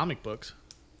had comic books.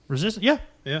 Resistance? Yeah.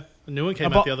 Yeah, a new one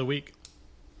came out the other week.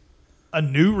 A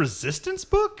new Resistance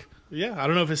book? Yeah, I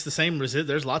don't know if it's the same.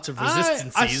 There's lots of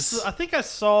Resistances. I think I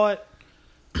saw it.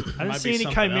 I didn't Might see be any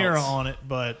something Chimera else. on it,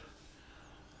 but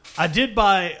I did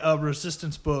buy a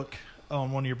Resistance book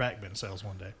on one of your back bin sales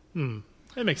one day.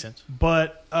 It makes sense.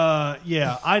 But,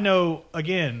 yeah, I know,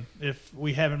 again, if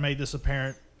we haven't made this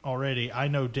apparent already, I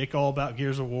know dick all about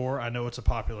Gears of War. I know it's a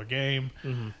popular game.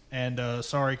 And,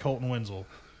 sorry, Colton Winslow.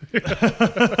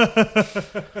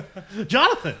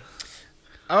 Jonathan!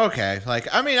 Okay, like,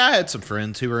 I mean, I had some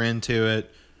friends who were into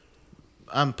it.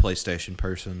 I'm a PlayStation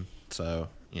person, so,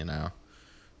 you know,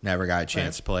 never got a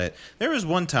chance to play it. There was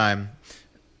one time,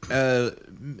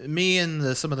 Me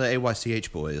and some of the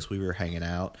AYCH boys, we were hanging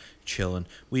out, chilling.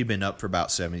 We'd been up for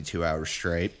about 72 hours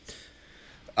straight.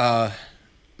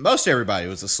 Most everybody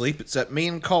was asleep except me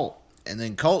and Colt. And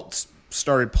then Colt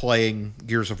started playing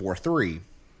Gears of War 3.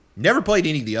 Never played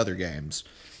any of the other games.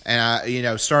 And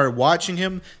I, started watching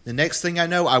him. The next thing I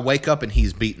know, I wake up and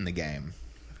he's beating the game.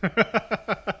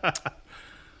 I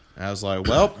was like,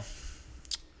 well,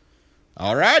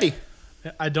 alrighty.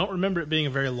 I don't remember it being a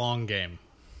very long game.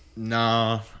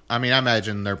 No. I mean, I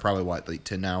imagine they're probably, like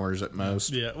 10 hours at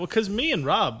most. Yeah, well, because me and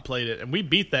Rob played it, and we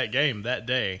beat that game that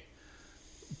day.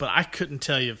 But I couldn't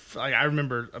tell you. I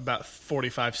remember about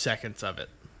 45 seconds of it.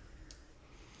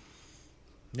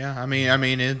 Yeah, I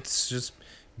mean, it's just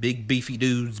big beefy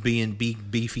dudes being big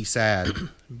beefy sad.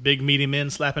 Big meaty men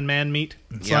slapping man meat.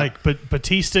 It's like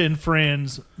Batista and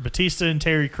Friends, Batista and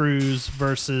Terry Crews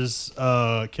versus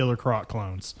Killer Croc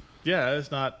clones. Yeah, it's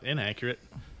not inaccurate.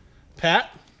 Pat?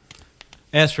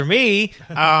 As for me,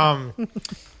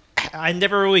 I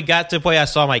never really got to play. I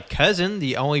saw my cousin,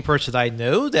 the only person I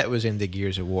know that was into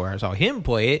Gears of War. I saw him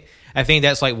play it. I think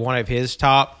that's like one of his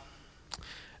top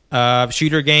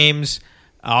shooter games.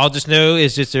 I'll just know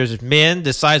is just there's men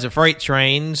the size of freight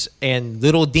trains and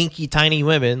little dinky tiny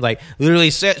women, like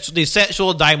literally the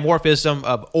sexual dimorphism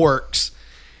of orcs.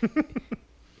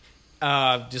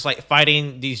 Just like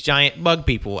fighting these giant bug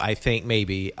people, I think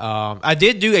maybe. I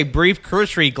did do a brief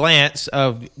cursory glance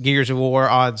of Gears of War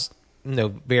on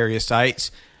various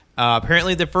sites.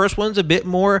 Apparently the first one's a bit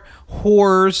more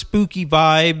horror, spooky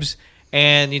vibes,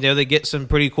 and they get some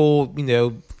pretty cool,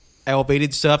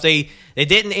 elevated stuff. They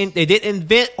didn't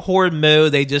invent horde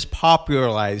mode. They just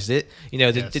popularized it.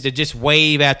 To just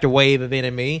wave after wave of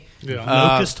enemy. Yeah.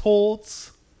 Locust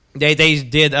holds. They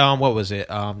did what was it?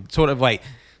 Sort of like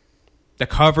the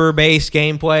cover based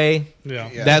gameplay. Yeah.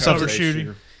 That's cover something.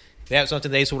 shooting. That's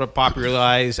something they sort of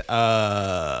popularized.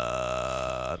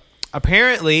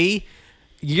 Apparently,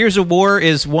 Gears of War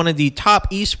is one of the top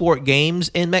esport games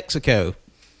in Mexico.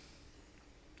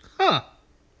 Huh.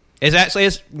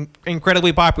 It's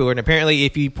incredibly popular, and apparently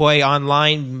if you play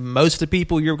online, most of the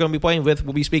people you're going to be playing with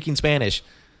will be speaking Spanish.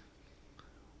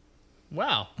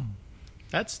 Wow.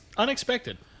 That's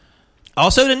unexpected.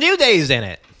 Also, the New Day is in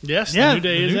it. Yes, Yeah, the New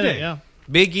Day the is New in it, Day. yeah.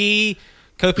 Big E,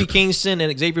 Kofi Kingston,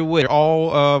 and Xavier Wood are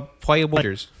all playable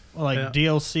players. Like Yeah.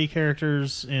 DLC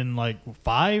characters in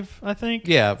 5, I think.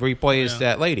 Yeah, where he plays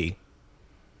that lady.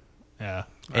 Yeah.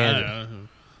 And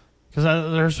Because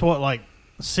there's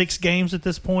 6 games at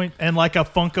this point, and a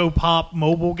Funko Pop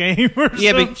mobile game or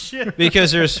some shit.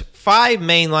 because there's 5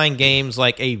 mainline games,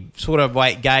 like a sort of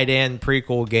like Gaiden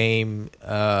prequel game,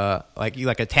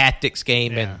 like a tactics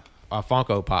game and a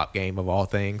Funko Pop game of all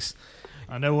things.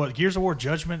 I know what Gears of War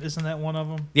Judgment, isn't that one of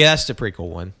them? Yeah, that's the prequel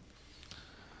one.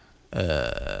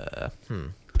 I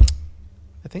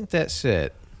think that's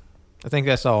it. I think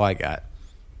that's all I got.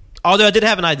 Although I did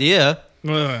have an idea.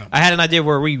 I had an idea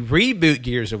where we reboot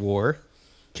Gears of War.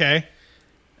 Okay.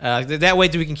 That way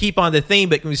we can keep on the theme,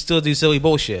 but we still do silly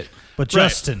bullshit. But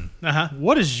Justin, Uh-huh.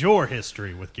 what is your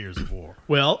history with Gears of War?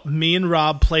 Well, me and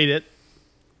Rob played it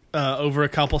over a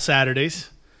couple Saturdays,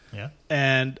 Yeah.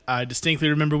 and I distinctly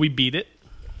remember we beat it.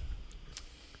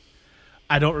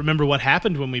 I don't remember what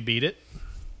happened when we beat it.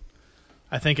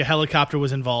 I think a helicopter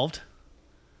was involved.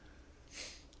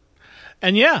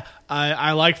 And yeah,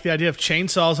 I liked the idea of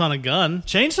chainsaws on a gun.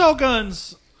 Chainsaw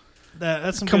guns.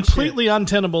 That's some Completely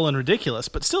untenable and ridiculous,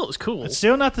 but still it was cool. It's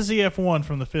still not the ZF-1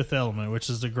 from The Fifth Element, which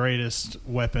is the greatest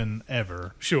weapon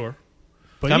ever. Sure.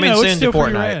 But Coming it's soon still to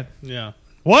pretty Fortnite. rad. Yeah.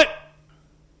 What?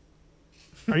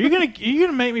 Are you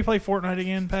gonna make me play Fortnite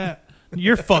again, Pat?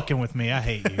 You're fucking with me. I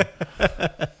hate you.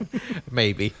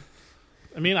 Maybe.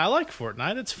 I mean, I like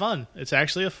Fortnite. It's fun. It's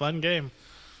actually a fun game.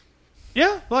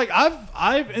 Yeah,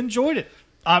 I've enjoyed it.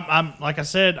 I'm like I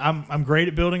said, I'm great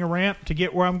at building a ramp to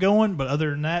get where I'm going, but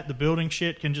other than that, the building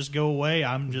shit can just go away.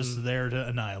 I'm just there to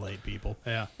annihilate people.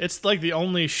 Yeah. It's like the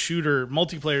only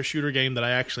multiplayer shooter game that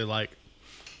I actually like.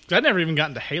 I'd never even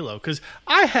gotten to Halo because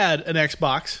I had an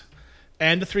Xbox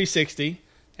and a 360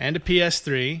 and a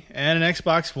PS3 and an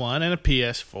Xbox One and a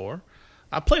PS4.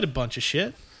 I played a bunch of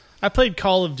shit. I played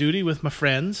Call of Duty with my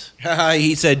friends.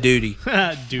 He said duty.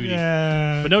 Duty.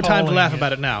 Yeah, But no time to laugh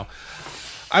about it now.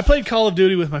 I played Call of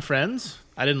Duty with my friends.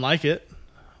 I didn't like it.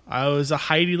 I was a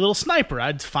hidey little sniper.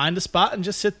 I'd find a spot and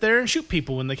just sit there and shoot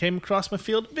people when they came across my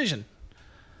field of vision.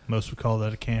 Most would call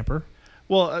that a camper,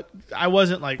 Well, I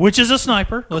wasn't like which is a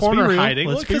sniper. Let's corner be real. hiding.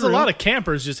 Let's be Because a real. lot of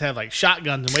campers just have like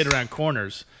shotguns and wait around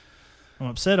corners. I'm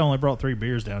upset. I only brought 3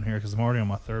 beers down here because I'm already on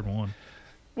my third one.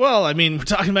 Well, I mean, we're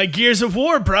talking about Gears of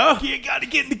War, bro. You got to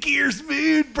get in the Gears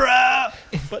mood, bro.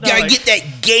 But no, like,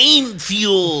 that game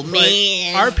fuel,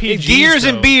 RPGs, Gears though.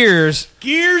 and beers.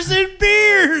 Gears and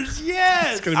beers.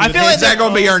 Yes. gonna be I the feel thing. like Is that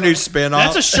going to be our new spinoff?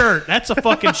 That's a shirt. That's a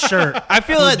fucking shirt. I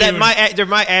feel like that doing there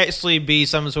might actually be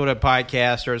some sort of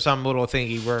podcast or some little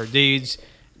thingy where dudes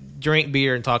drink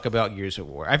beer and talk about Gears of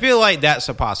War. I feel like that's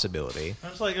a possibility.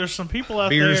 It's like there's some people out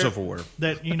Beers there of War.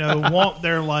 that want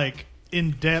their like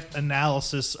in-depth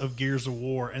analysis of Gears of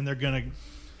War, and they're gonna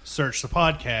search the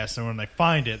podcast, and when they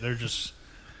find it, they're just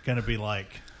gonna be like,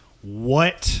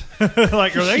 "What?"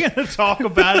 Like, are they gonna talk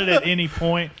about it at any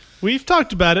point? We've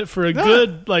talked about it for a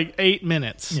good 8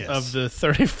 minutes Yes. of the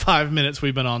 35 minutes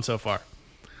we've been on so far.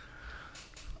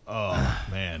 Oh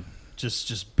man,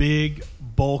 just big,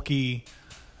 bulky.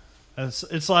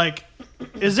 It's like,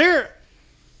 is there,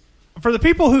 for the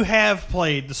people who have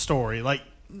played the story, like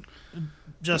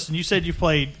Justin, you said you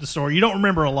played the story. You don't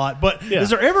remember a lot, but Yeah. is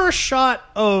there ever a shot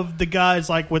of the guys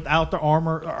like without the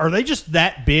armor? Are they just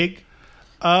that big?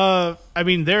 I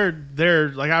mean,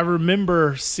 they're like, I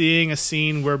remember seeing a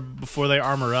scene where before they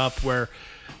armor up, where,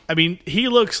 I mean, he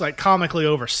looks like comically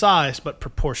oversized but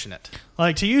proportionate.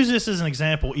 Like, to use this as an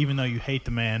example, even though you hate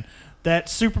the man, that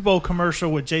Super Bowl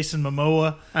commercial with Jason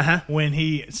Momoa, when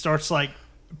he starts like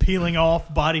peeling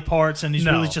off body parts and he's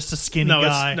really just a skinny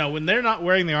guy. No, when they're not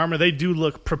wearing the armor, they do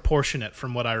look proportionate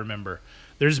from what I remember.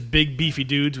 There's big beefy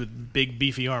dudes with big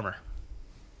beefy armor.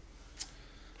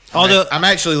 Although I'm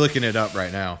actually looking it up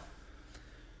right now.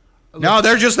 No,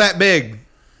 they're just that big.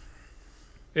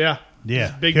 Yeah.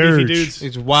 Yeah, Big huge. beefy dudes.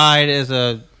 it's wide as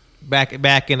a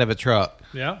back end of a truck.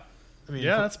 Yeah. I mean,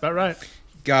 yeah, that's about right.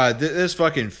 God, this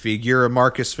fucking figure of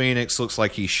Marcus Phoenix looks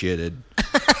like he shitted.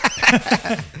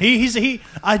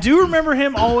 I do remember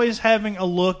him always having a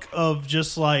look of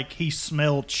just like he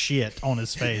smelled shit on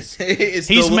his face.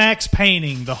 He's Max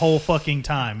Payning the whole fucking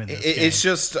time in this game. It's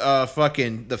just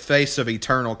fucking the face of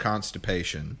eternal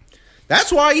constipation.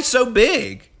 That's why he's so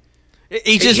big.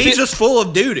 He's He's just full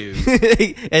of doo-doo.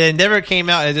 and it never came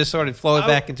out. It just sort of flowed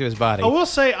back into his body. I will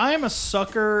say I am a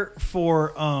sucker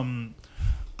for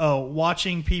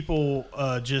watching people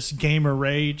just gamer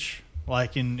rage,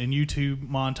 like in YouTube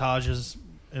montages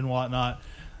and whatnot.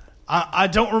 I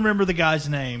don't remember the guy's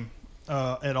name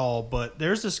at all, but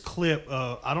there's this clip.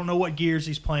 I don't know what Gears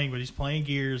he's playing, but he's playing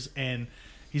Gears, and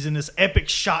he's in this epic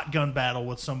shotgun battle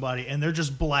with somebody, and they're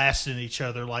just blasting each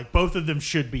other like both of them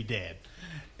should be dead.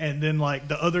 And then like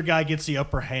the other guy gets the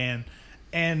upper hand,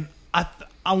 and I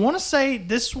want to say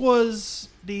this was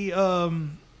the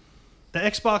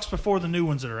Xbox before the new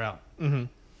ones that are out. Mm-hmm.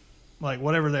 Like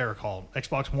whatever they were called,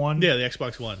 Xbox One. Yeah, the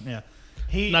Xbox One. Yeah.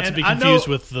 Not to be confused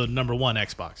with the number one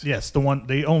Xbox. Yes, the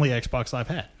only Xbox I've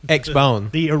had. X-Bone.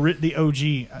 The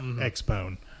OG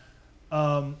X-Bone.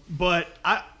 But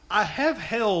I have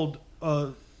held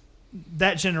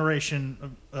that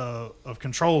generation of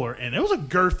controller, and it was a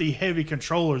girthy, heavy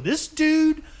controller. This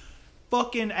dude,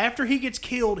 fucking, after he gets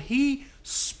killed, he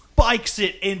spikes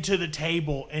it into the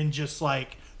table and just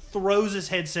like throws his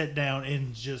headset down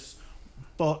and just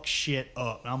fucks shit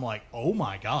up. And I'm like, oh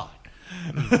my God.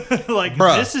 Like,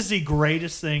 Bruh. This is the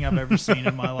greatest thing I've ever seen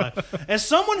in my life. As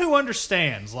someone who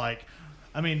understands, like,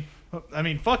 I mean,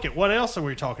 fuck it. What else are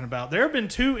we talking about? There have been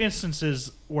 2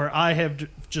 instances where I have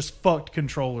just fucked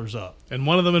controllers up. And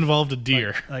one of them involved a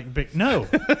deer. No.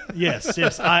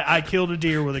 Yes. I killed a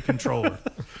deer with a controller.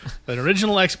 An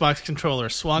original Xbox controller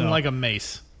swung like a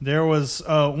mace. There was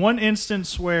one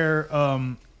instance where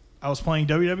I was playing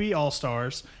WWE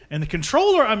All-Stars, and the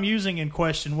controller I'm using in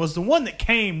question was the one that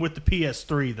came with the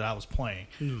PS3 that I was playing.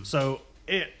 So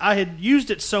I had used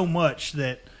it so much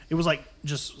that it was like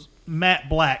just matte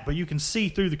black, but you can see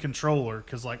through the controller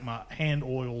because like my hand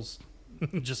oils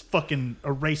just fucking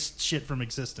erased shit from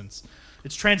existence.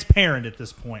 It's transparent at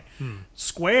this point.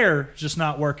 Square just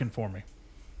not working for me.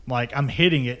 Like, I'm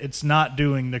hitting it, it's not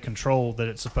doing the control that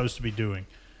it's supposed to be doing.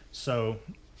 So,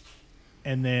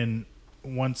 and then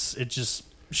once it just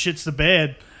shits the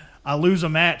bed, I lose a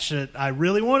match that I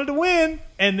really wanted to win,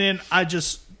 and then I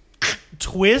just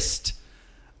twist.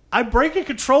 I break a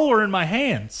controller in my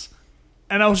hands,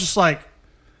 and I was just like,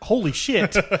 holy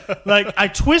shit. Like, I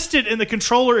twisted and the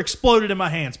controller exploded in my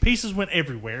hands. Pieces went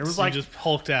everywhere. It was So like you just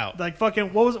hulked out. like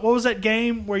fucking what was that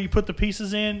game where you put the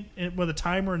pieces in with a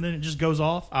timer and then it just goes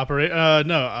off?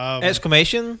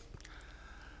 Exclamation.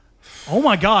 Oh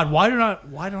my god, why don't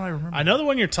I remember? I know the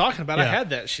one you're talking about. I Yeah. had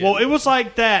that shit. Well, it was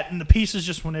like that and the pieces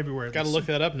just went everywhere. Got to look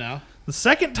that up now. The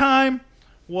second time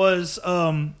was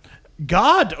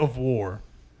God of War.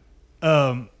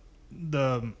 The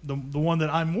one that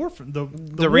I'm more from the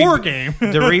war game.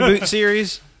 The reboot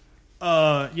series.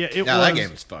 It was. that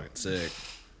game was fucking sick.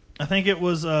 I think it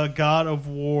was God of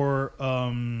War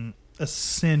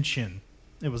Ascension.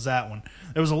 It was that one.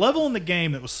 There was a level in the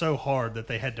game that was so hard that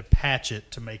they had to patch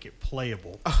it to make it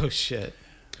playable. Oh shit!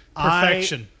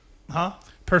 Perfection. Huh?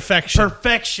 Perfection.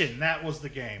 Perfection. That was the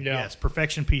game. Yeah. Yes,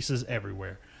 perfection pieces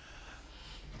everywhere.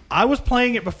 I was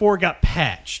playing it before it got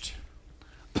patched.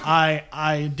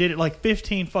 I did it like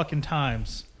 15 fucking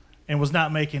times and was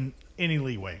not making any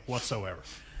leeway whatsoever.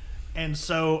 And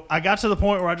so I got to the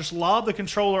point where I just lobbed the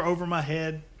controller over my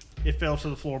head. It fell to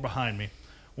the floor behind me.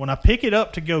 When I pick it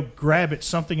up to go grab it,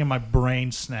 something in my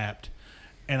brain snapped,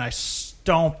 and I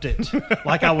stomped it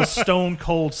like I was Stone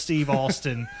Cold Steve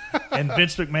Austin, and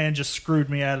Vince McMahon just screwed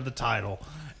me out of the title.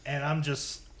 And I'm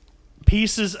just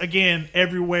pieces again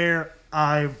everywhere.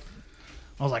 I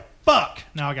was like, fuck,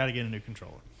 now I got to get a new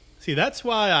controller. See, that's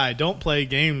why I don't play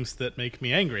games that make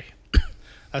me angry.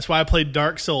 That's why I played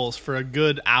Dark Souls for a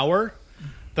good hour,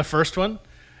 the first one.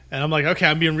 And I'm like, okay,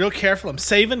 I'm being real careful. I'm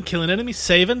saving, killing enemies,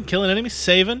 saving, killing enemies,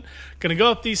 saving. Gonna go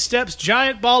up these steps,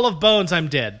 giant ball of bones, I'm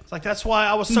dead. It's like, that's why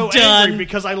I was so Done. angry,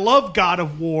 because I love God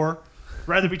of War.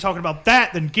 Rather be talking about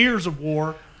that than Gears of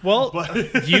War. Well,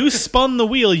 But- you spun the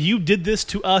wheel. You did this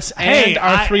to us and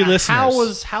our three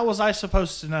listeners. How was I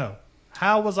supposed to know?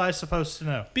 How was I supposed to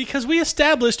know? Because we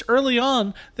established early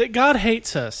on that God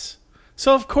hates us.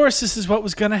 So, of course, this is what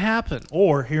was going to happen.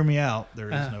 Or, hear me out,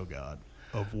 there is no God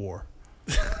of War.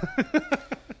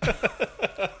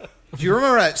 Do you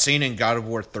remember that scene in God of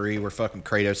War 3 where fucking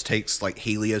Kratos takes like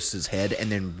Helios' head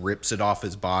and then rips it off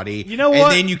his body? You know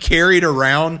what? And then you carry it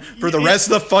around for the rest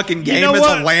of the fucking game know as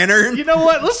what? a lantern? You know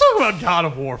what? Let's talk about God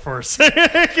of War for a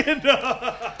second.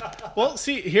 Well,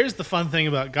 see, here's the fun thing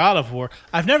about God of War.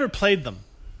 I've never played them.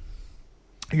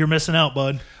 You're missing out,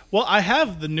 bud. Well, I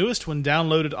have the newest one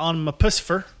downloaded on my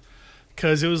Pusfer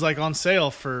because it was like on sale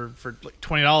for like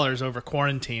 $20 over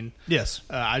quarantine. Yes.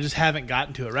 I just haven't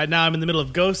gotten to it. Right now I'm in the middle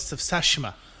of Ghosts of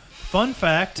Tsushima. Fun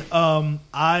fact,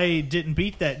 I didn't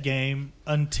beat that game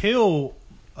until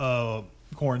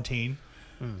quarantine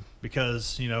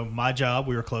because, my job,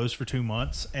 we were closed for 2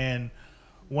 months. And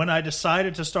when I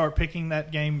decided to start picking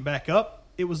that game back up,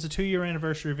 it was the 2-year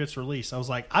anniversary of its release. I was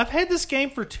like, I've had this game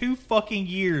for 2 fucking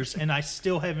years and I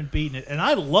still haven't beaten it. And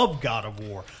I love God of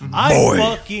War. I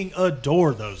fucking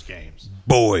adore those games.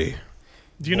 Boy.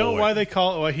 Do you know Boy. why they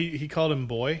call it? He called him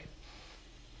Boy.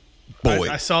 Boy.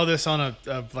 I saw this on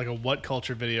a What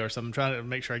Culture video or something. I'm trying to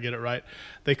make sure I get it right.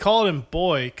 They called him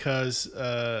Boy because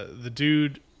the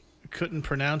dude couldn't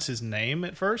pronounce his name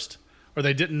at first, or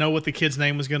they didn't know what the kid's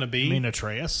name was going to be. You mean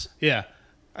Atreus? Yeah.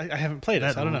 I haven't played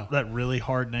it, so I don't know. That really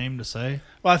hard name to say.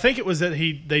 Well, I think it was that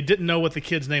they didn't know what the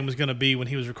kid's name was going to be when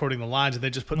he was recording the lines, and they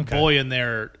just put Okay. Boy in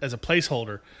there as a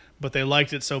placeholder. But they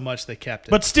liked it so much they kept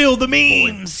it. But still, the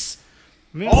memes.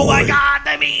 Oh my God,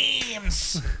 the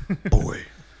memes. Boy.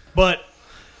 But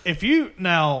if you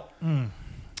now,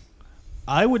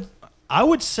 I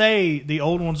would say the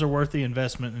old ones are worth the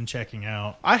investment in checking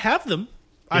out. I have them.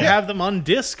 I have them on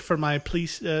disc for my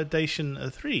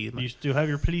PlayStation 3. You still have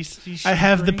your PlayStation? I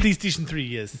have the 3? PlayStation 3,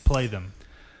 yes. Play them.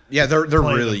 Yeah, they're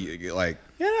Play really like.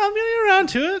 Yeah, I'm getting around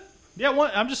to it. Yeah,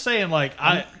 I'm just saying, like,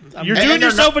 you're and doing they're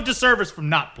yourself a disservice from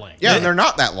not playing. Yeah, they're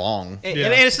not that long. And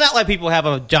it's not like people have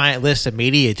a giant list of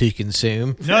media to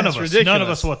consume. None of That's us.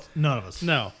 ridiculous. None of us.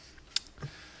 No.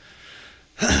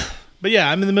 But yeah,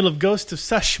 I'm in the middle of Ghost of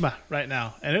Tsushima right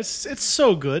now, and it's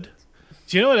so good.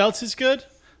 Do you know what else is good?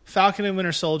 Falcon and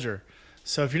Winter Soldier.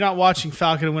 So if you're not watching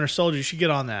Falcon and Winter Soldier, you should get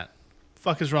on that.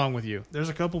 Fuck is wrong with you? There's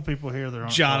a couple people here that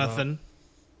aren't. Jonathan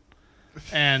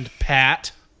and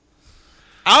Pat.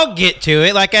 I'll get to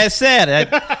it. Like I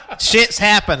said, shit's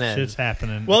happening. Shit's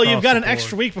happening. Well, you've across got the an board.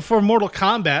 extra week before Mortal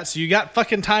Kombat, so you got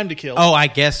fucking time to kill. Oh, I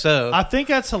guess so. I think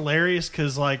that's hilarious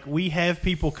because, like, we have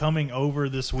people coming over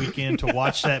this weekend to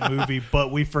watch that movie,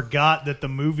 but we forgot that the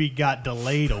movie got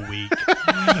delayed a week.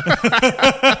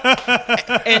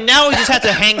 And now we just have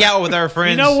to hang out with our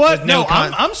friends. You know what? with No,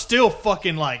 con- I'm still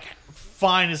fucking like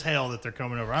fine as hell that they're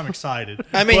coming over. I'm excited.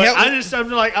 I mean, But hell- I'm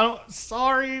like,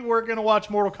 sorry, we're gonna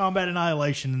watch Mortal Kombat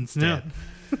Annihilation instead.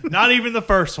 Not even the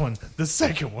first one, the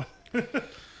second one.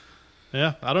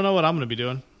 Yeah, I don't know what I'm going to be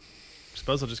doing.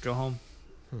 Suppose I'll just go home.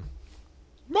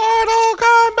 Mortal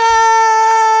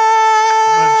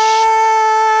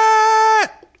Kombat!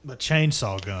 But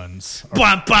chainsaw guns.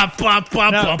 Bwomp, bwomp, bwomp,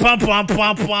 bwomp, Now- bwomp, bwomp,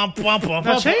 bwomp, bwomp, bwomp, bwomp,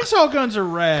 Now, bwomp. chainsaw guns are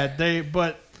rad.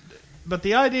 But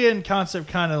the idea and concept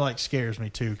kind of like scares me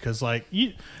too, because like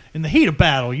you, in the heat of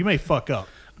battle, you may fuck up.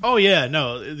 Oh, yeah,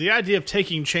 no. The idea of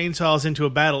taking chainsaws into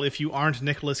a battle if you aren't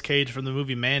Nicolas Cage from the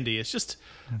movie Mandy is just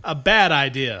a bad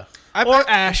idea. Or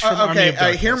Ash from Army of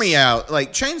Darkness. hear me out.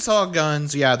 Like, chainsaw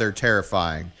guns, yeah, they're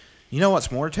terrifying. You know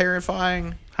what's more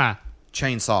terrifying? Huh.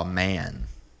 Chainsaw Man.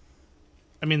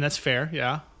 I mean, that's fair,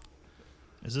 yeah.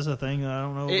 Is this a thing that I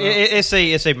don't know about?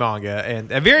 It's a manga,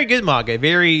 and a very good manga,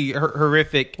 very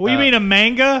horrific. What do you mean, a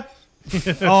manga?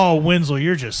 Oh, Winslow,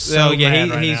 you're just so Oh yeah, mad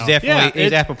right he's now. definitely he's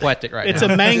it's- apoplectic right It's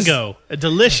now. a mango. A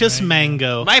delicious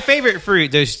mango. My favorite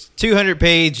fruit. Those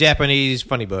 200-page Japanese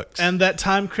funny books. And that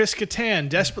time Chris Kattan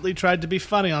desperately tried to be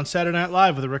funny on Saturday Night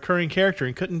Live with a recurring character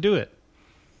and couldn't do it.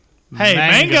 Hey,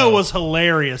 Mango was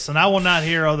hilarious, and I will not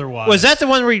hear otherwise. was that the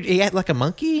one where he had like a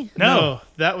monkey? No.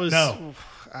 that was No.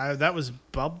 That was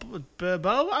Bub.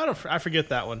 I forget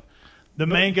that one. The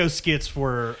Mango skits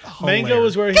were hilarious. Mango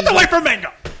was where Get he's away like, from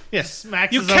Mango! yes,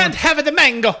 Smacks you his can't own- have it, the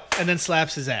mango, and then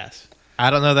slaps his ass. I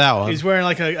don't know that one. He's wearing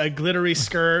like a glittery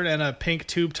skirt and a pink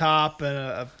tube top and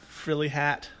a frilly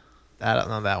hat. I don't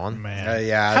know that one. Man.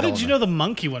 Yeah. How did you know the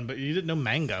monkey one, but you didn't know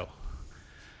mango?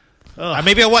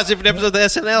 Maybe I watched different episodes of the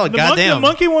SNL. The Goddamn.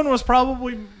 monkey one was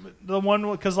probably the one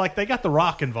because like they got The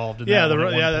Rock involved in Yeah, that. one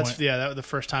at one that's point. that was the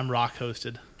first time Rock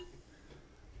hosted.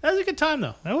 That was a good time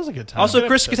though. That was a good time. Also,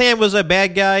 Chris Kattan was a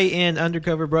bad guy in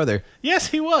Undercover Brother. Yes,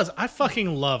 he was. I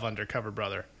fucking love Undercover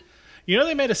Brother. You know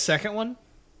they made a second one?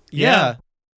 Yeah.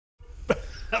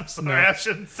 I'm sorry, I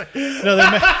shouldn't say. No,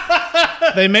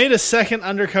 they made a second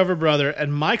Undercover Brother,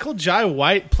 and Michael Jai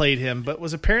White played him, but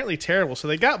was apparently terrible. So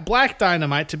they got Black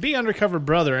Dynamite to be Undercover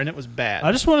Brother, and it was bad.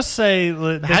 I just want to say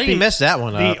that How do you mess that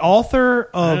one the up? author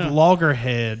of Yeah.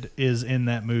 Loggerhead is in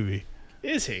that movie.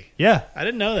 Is he? Yeah. I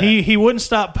didn't know that. He wouldn't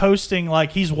stop posting,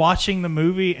 like, he's watching the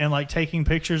movie and, like, taking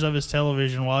pictures of his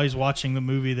television while he's watching the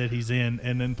movie that he's in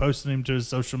and then posting them to his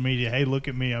social media. Hey, look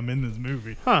at me. I'm in this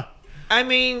movie. Huh. I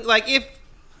mean, like, if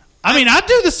I mean, I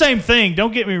do the same thing.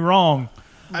 Don't get me wrong.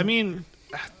 I mean,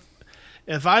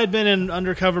 if I had been in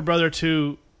Undercover Brother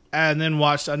 2 and then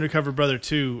watched Undercover Brother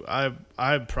 2,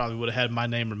 I probably would have had my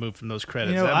name removed from those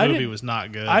credits. You know, That movie was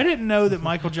not good. I didn't know that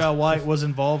Michael Jai White was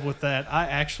involved with that. I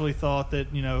actually thought that,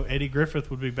 Eddie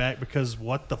Griffith would be back because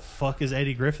what the fuck is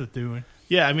Eddie Griffith doing?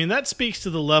 Yeah, I mean, that speaks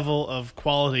to the level of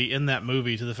quality in that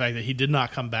movie, to the fact that he did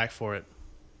not come back for it.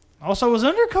 Also, was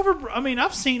Undercover... I mean,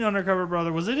 I've seen Undercover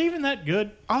Brother. Was it even that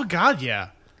good? Oh, God, yeah.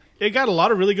 It got a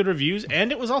lot of really good reviews,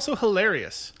 and it was also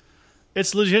hilarious.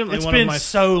 It's legitimately It's one been of my...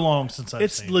 so long since I've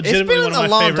It's seen it. it's legitimately been one of my a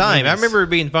long favorite time. I movies. remember it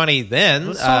being funny then.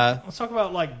 Let's talk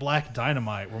about, like, Black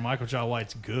Dynamite, where Michael Jai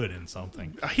White's good in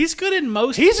something. He's good in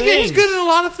most He's things. good in a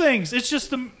lot of things. It's just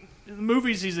the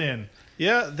movies he's in.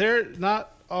 Yeah, they're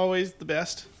not always the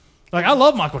best. Like, I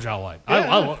love Michael Jai White. I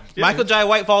Yeah. love Michael Jai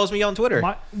White follows me on Twitter.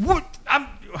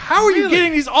 how are you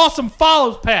getting these awesome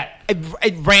follows, Pat?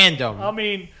 At random. I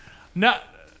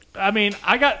mean,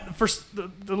 I got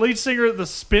the lead singer of the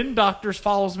Spin Doctors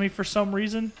follows me for some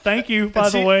reason. Thank you, by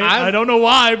see, the way. I don't know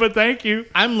why, but thank you.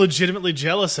 I'm legitimately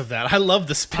jealous of that. I love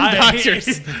the Spin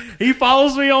Doctors. He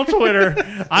follows me on Twitter.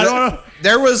 I don't know.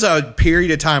 There was a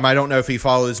period of time, I don't know if he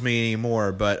follows me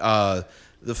anymore, but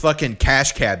the fucking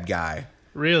Cash Cab guy.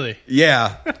 Really?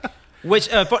 Yeah. Which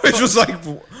Which was like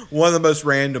one of the most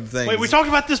random things. Wait, we talked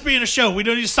about this being a show. We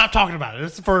don't need to stop talking about it.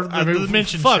 It's for the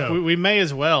mention fuck, show. we may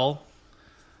as well.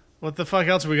 What the fuck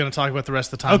else are we going to talk about the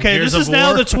rest of the time? Okay, Gears this is of now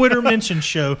War? the Twitter mention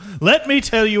show. Let me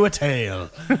tell you a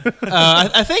tale.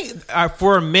 I think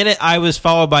for a minute I was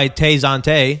followed by Tay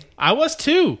Zante. I was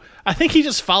too. I think he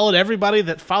just followed everybody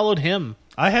that followed him.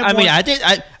 I mean, I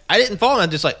didn't follow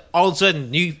him. Just like all of a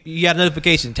sudden you got a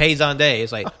notification Tay Zante.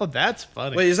 It's like Oh, that's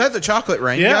funny. Wait, is that the Chocolate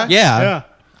Rain yeah, guy? Yeah.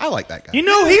 I like that guy. he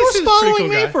Yeah, was he's a pretty following cool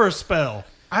me guy. for a spell.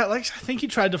 I think he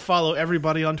tried to follow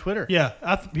everybody on Twitter. Yeah,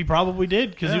 he probably did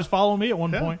because Yeah. he was following me at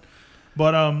one Yeah. point.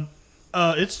 But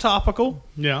it's topical.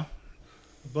 Yeah.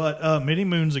 But many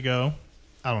moons ago,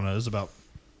 I don't know, it was about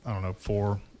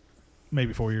 4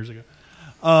 years ago.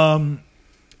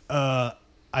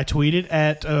 I tweeted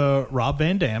at Rob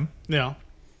Van Dam, Yeah.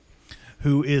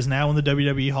 who is now in the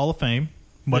WWE Hall of Fame,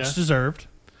 much Yeah. deserved.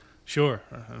 Sure.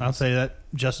 I'll say that.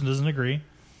 Justin doesn't agree.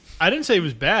 I didn't say he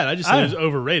was bad. I just said I he was know.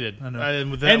 overrated. I know. And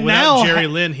And without now Jerry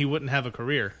Lynn, he wouldn't have a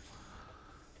career.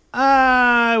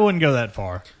 I wouldn't go that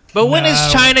far. But when is No,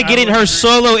 China I getting would her agree.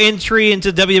 solo entry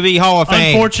into WWE Hall of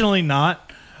Fame? Unfortunately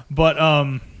not. But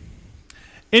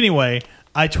anyway,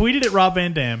 I tweeted at Rob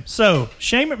Van Dam. So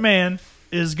Shane McMahon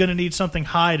is going to need something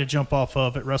high to jump off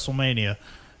of at WrestleMania.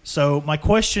 So my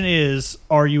question is,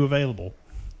 are you available?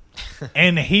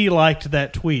 And he liked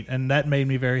that tweet, and that made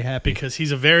me very happy. Because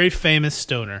he's a very famous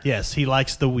stoner. Yes, he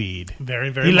likes the weed. Very,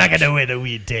 very He much. likes the way the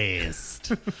weed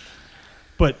tastes.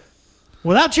 But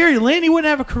Without Jerry Lynn, he wouldn't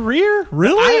have a career?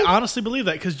 Really? I honestly believe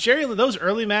that because those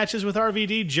early matches with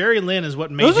RVD, Jerry Lynn is what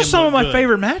made Those him are some of look my good.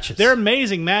 favorite matches. They're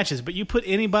amazing matches, but you put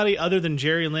anybody other than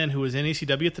Jerry Lynn, who was in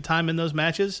ECW at the time, in those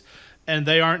matches, and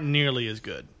they aren't nearly as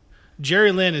good.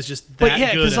 Jerry Lynn is just that but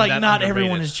yeah, good. because like and that not underrated.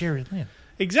 everyone is Jerry Lynn.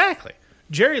 Exactly.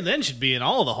 Jerry Lynn should be in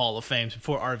all the Hall of Fames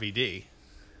before RVD.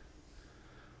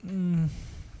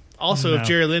 Also, No. if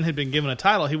Jerry Lynn had been given a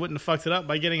title, he wouldn't have fucked it up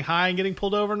by getting high and getting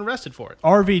pulled over and arrested for it.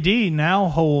 RVD now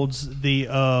holds the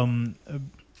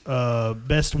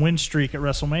best win streak at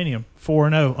WrestleMania,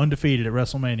 4-0, undefeated at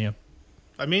WrestleMania.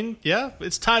 I mean, yeah,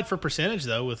 it's tied for percentage,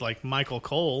 though, with like Michael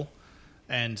Cole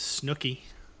and Snooki.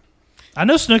 I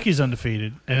know Snooki's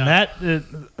undefeated, and Yeah.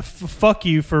 that fuck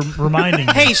you for reminding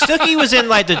me. Hey, Snooki was in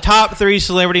like the top 3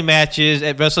 celebrity matches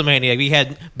at WrestleMania. We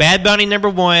had Bad Bunny number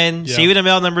 1, Yeah. Stephen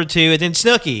Amell number 2, and then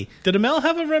Snooki. Did Amel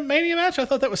have a Mania match? I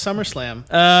thought that was SummerSlam.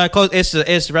 Close.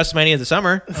 It's WrestleMania of the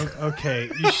summer.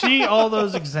 Okay, you see all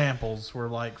those examples were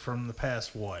like from the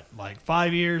past, what, like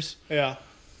 5 years, Yeah.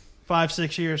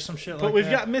 5-6 years, some shit But like we've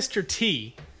that. got Mr.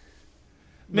 T.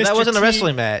 But that Mr. wasn't a T,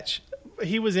 wrestling match.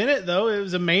 He was in it, though. It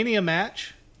was a Mania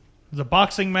match. It was a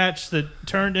boxing match that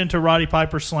turned into Roddy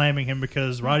Piper slamming him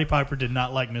because Roddy Piper did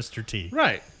not like Mr. T.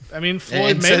 Right. I mean,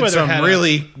 Floyd And said Mayweather some had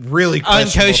really questionable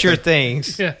Unkosher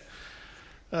things. things.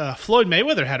 Yeah. Floyd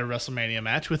Mayweather had a WrestleMania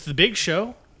match with The Big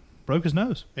Show. Broke his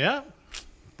nose. Yeah.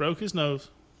 Broke his nose.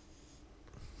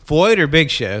 Floyd or Big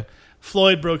Show?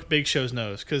 Floyd broke Big Show's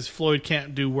nose because Floyd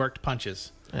can't do worked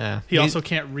punches. Yeah. He also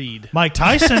can't read. Mike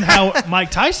Tyson,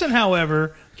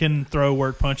 however, can throw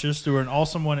work punches through an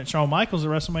awesome one at Shawn Michaels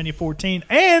at WrestleMania 14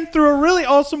 and through a really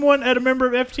awesome one at a member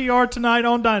of FTR tonight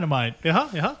on Dynamite.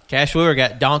 Yeah. Cash Wheeler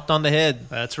got donked on the head.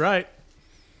 That's right.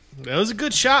 That was a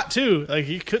good shot, too. Like,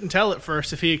 you couldn't tell at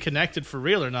first if he had connected for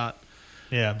real or not.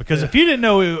 Yeah, because if you didn't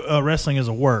know wrestling is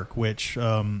a work, which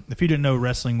if you didn't know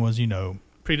wrestling was,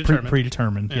 Predetermined.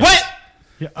 predetermined. Yeah. What?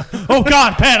 Yeah. Oh,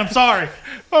 God, Pat, I'm sorry.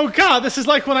 Oh, God, this is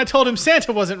like when I told him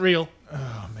Santa wasn't real.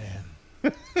 Oh,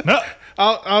 man. No.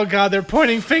 Oh, God, they're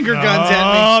pointing finger guns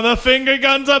at me. Oh, the finger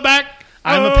guns are back.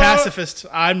 I'm a pacifist.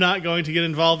 I'm not going to get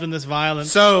involved in this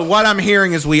violence. So what I'm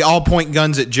hearing is we all point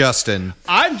guns at Justin.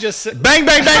 I'm just... Bang,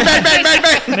 bang, bang, bang, bang, bang,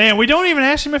 bang. Man, we don't even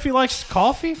ask him if he likes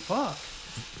coffee? Fuck.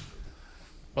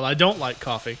 Well, I don't like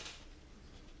coffee.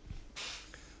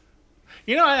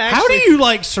 You know, I actually... How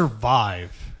do you,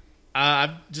 survive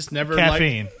I've just never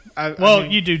caffeine? I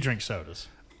mean, You do drink sodas.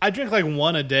 I drink like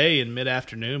one a day in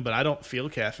mid-afternoon, but I don't feel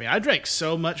caffeine. I drank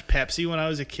so much Pepsi when I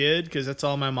was a kid because that's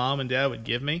all my mom and dad would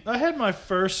give me. I had my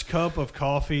first cup of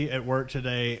coffee at work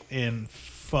today in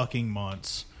fucking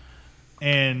months.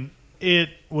 And it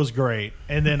was great.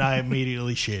 And then I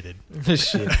immediately shitted.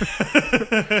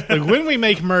 Shit. Like when we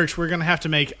make merch, we're gonna have to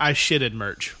make I shitted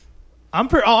merch. I'm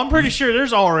pretty sure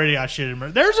there's already I shitted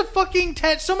merch. There's a fucking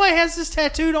somebody has this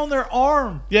tattooed on their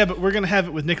arm. Yeah, but we're gonna have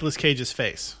it with Nicolas Cage's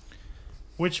face.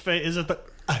 Which face is it?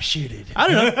 I shitted. I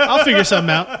don't know. I'll figure something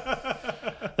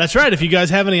out. That's right. If you guys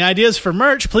have any ideas for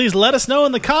merch, please let us know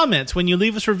in the comments when you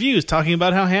leave us reviews talking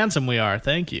about how handsome we are.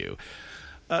 Thank you.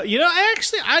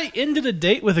 I ended a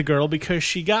date with a girl because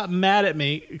she got mad at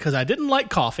me because I didn't like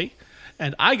coffee,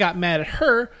 and I got mad at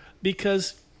her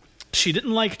because she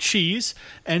didn't like cheese,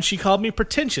 and she called me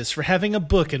pretentious for having a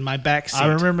book in my back seat. I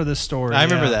remember this story. I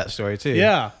remember yeah. that story too.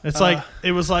 Yeah.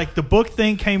 It was like the book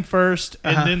thing came first,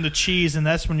 and then the cheese, and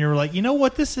that's when you were like, you know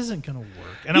what, this isn't gonna work.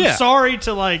 And Yeah. I'm sorry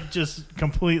to just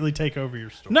completely take over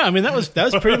your story. No, I mean that was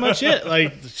pretty much it.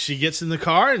 Like she gets in the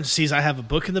car and sees I have a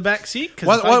book in the back seat. 'Cause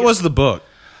if I What get- was the book?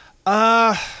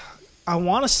 I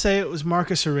want to say it was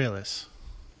Marcus Aurelius.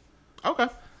 Okay.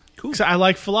 Cool. 'Cause I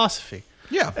like philosophy.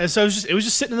 Yeah. And so it was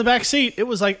just sitting in the back seat. It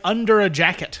was like under a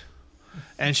jacket.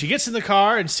 And she gets in the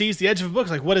car and sees the edge of a book.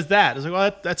 It's like, what is that? I was like,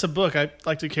 well, that's a book. I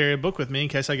like to carry a book with me in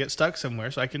case I get stuck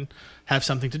somewhere so I can have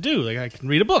something to do. Like I can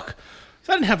read a book.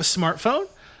 So I didn't have a smartphone.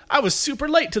 I was super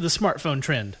late to the smartphone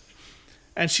trend.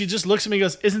 And she just looks at me and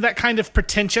goes, isn't that kind of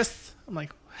pretentious? I'm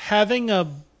like, having a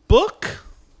book?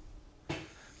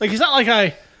 Like, it's not like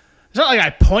I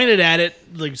pointed at it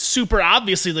like super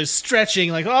obviously, like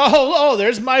stretching, like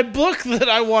there's my book that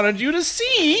I wanted you to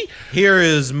see. Here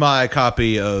is my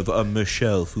copy of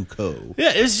Michel Foucault.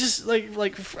 Yeah, it's just like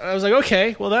I was like,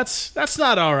 okay, well that's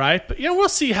not all right, but we'll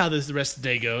see how the rest of the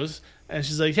day goes. And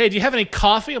she's like, hey, do you have any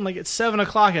coffee? I'm like, it's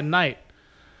 7:00 at night.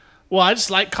 Well, I just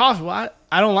like coffee. Well,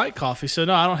 I don't like coffee, so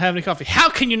no, I don't have any coffee. How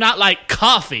can you not like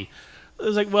coffee? I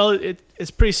was like, well,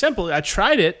 it's pretty simple. I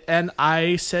tried it, and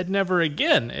I said never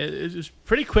again. It was a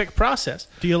pretty quick process.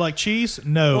 Do you like cheese?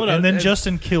 No. Hold on, And then and-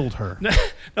 Justin killed her.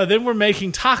 No, then we're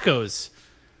making tacos.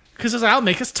 Because I was like, I'll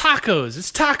make us tacos.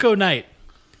 It's taco night.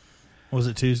 Was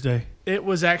it Tuesday? It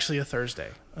was actually a Thursday.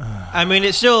 I mean,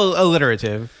 it's still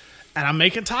alliterative. And I'm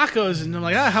making tacos, and I'm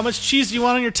like, how much cheese do you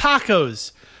want on your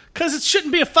tacos? Because it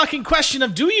shouldn't be a fucking question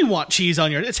of do you want cheese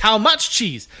on your... It's how much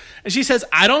cheese. And she says,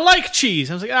 I don't like cheese.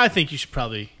 I was like, I think you should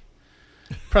probably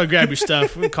grab your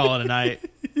stuff. We'll call it a night.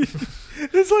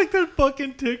 It's like that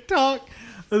fucking TikTok.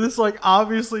 This like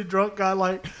obviously drunk guy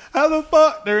like, how the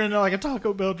fuck? They're in like a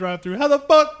Taco Bell drive-thru. How the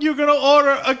fuck you gonna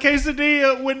order a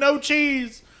quesadilla with no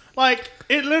cheese? Like,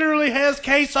 it literally has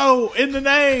queso in the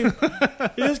name.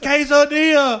 It's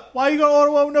quesadilla. Why you gonna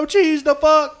order one with no cheese? The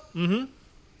fuck? I mean,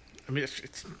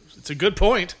 it's a good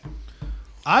point.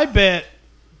 I bet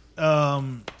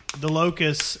the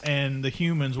locusts and the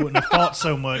humans wouldn't have fought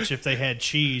so much if they had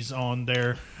cheese on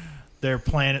their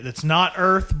planet that's not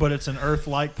Earth, but it's an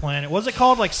Earth-like planet. Was it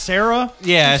called like Sarah?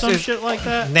 Yeah, Or some it's- shit like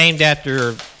that. Named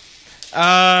after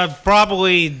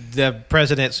probably the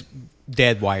president's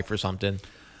dead wife or something.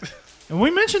 And we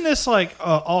mentioned this like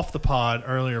off the pod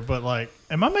earlier, but like,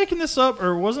 am I making this up,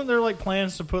 or wasn't there like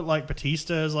plans to put like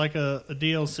Batista as like a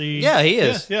DLC? Yeah, he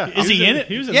is. Yeah. Is he in it?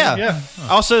 He was in Yeah. it, yeah.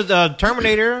 Also, the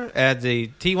Terminator at the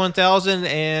T-1000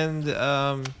 and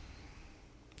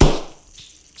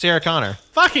Sarah Connor.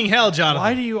 Fucking hell, Jonathan.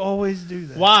 Why do you always do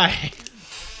that? Why?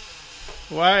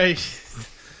 Why?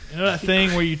 You know that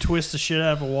thing where you twist the shit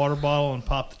out of a water bottle and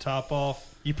pop the top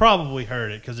off? You probably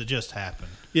heard it because it just happened.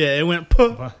 Yeah, it went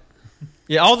poof.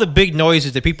 Yeah, all the big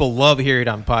noises that people love hearing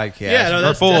on podcasts. Yeah, no, are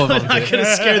that's full of them. definitely not going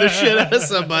to scare the shit out of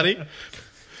somebody.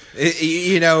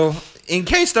 You know, in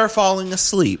case they're falling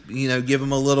asleep, you know, give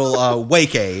them a little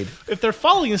wake aid. If they're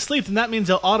falling asleep, then that means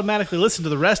they'll automatically listen to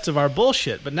the rest of our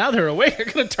bullshit. But now they're awake, they're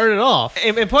going to turn it off.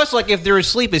 And plus, like, if they're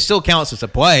asleep, it still counts as a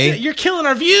play. You're killing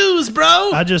our views,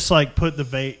 bro. I just like put the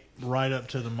vape right up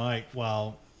to the mic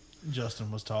while Justin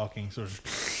was talking. So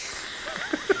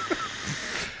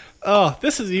Oh,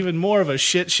 this is even more of a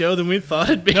shit show than we thought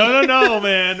it'd be. no,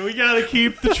 man. We got to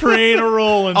keep the train a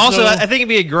rolling. Also, so. I think it'd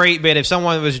be a great bit if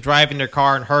someone was driving their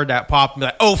car and heard that pop and be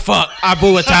like, oh, fuck, I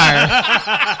blew a tire.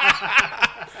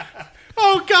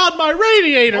 Oh, God, my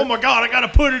radiator. Oh my god, I gotta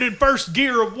put it in first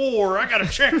gear of war. I gotta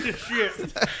check this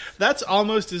shit. That's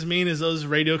almost as mean as those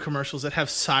radio commercials that have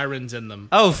sirens in them.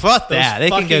 Oh, fuck that. They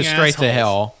can go fucking straight to assholes.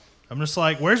 hell. I'm just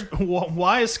like,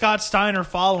 why is Scott Steiner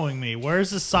following me?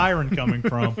 Where's the siren coming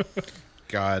from?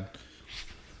 God.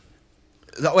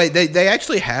 Wait, they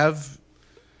actually have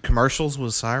commercials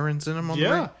with sirens in them on the Yeah.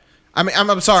 radio? I mean,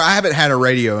 I'm sorry, I haven't had a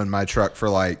radio in my truck for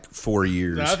like 4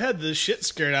 years. I've had the shit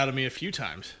scared out of me a few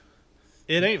times.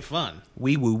 It ain't fun.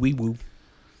 Wee woo, wee woo.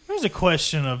 There's a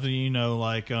question of,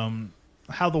 like,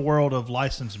 how the world of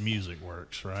licensed music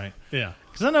works, right? Yeah.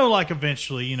 Because I know, like,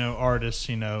 eventually, artists,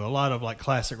 a lot of, like,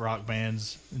 classic rock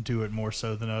bands do it more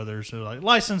so than others. Who, like,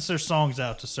 license their songs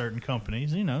out to certain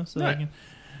companies, so Right. they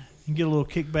can get a little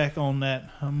kickback on that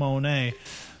Monet.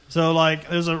 So, like,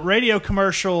 there's a radio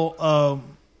commercial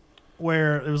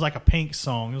where it was, like, a Pink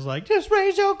song. It was like, just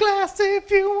raise your glass if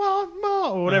you want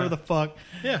more, or whatever the fuck.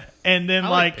 Yeah. And then, I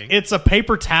like like, Pink. it's a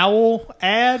paper towel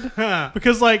ad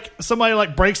because, like, somebody,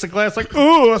 like, breaks the glass, like,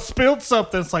 ooh, I spilled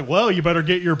something. It's like, well, you better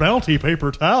get your Bounty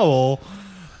paper towel.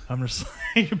 I'm just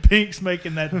like, Pink's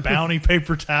making that Bounty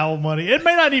paper towel money. It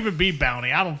may not even be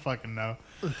Bounty. I don't fucking know.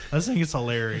 I just think it's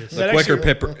hilarious. That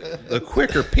The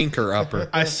quicker pinker upper.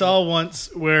 I saw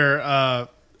once where a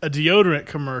deodorant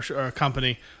commercial or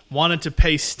company wanted to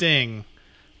pay Sting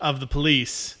of the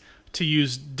Police to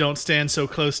use "Don't Stand So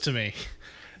Close to Me,"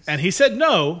 and he said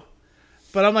no.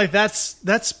 But I'm like,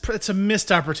 it's a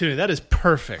missed opportunity. That is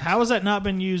perfect. How has that not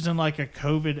been used in, like, a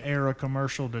COVID era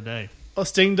commercial today? Well,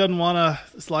 Sting doesn't want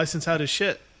to license out his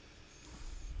shit.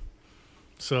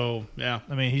 So yeah,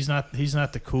 I mean, he's not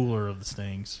the cooler of the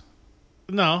Stings.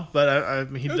 no, but I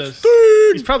mean, he does.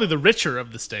 He's probably the richer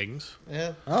of the Stings.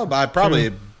 Yeah. Oh, by probably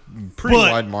a pretty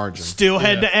But wide margin. Still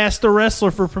had to ask the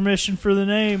wrestler for permission for the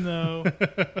name, though.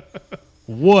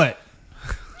 What?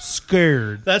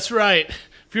 Scared. That's right.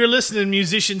 If you're listening,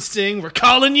 musician Sting, we're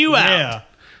calling you out.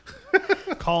 Yeah.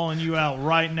 Calling you out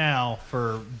right now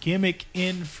for gimmick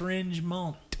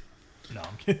infringement. No,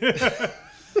 I'm kidding.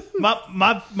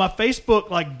 my Facebook,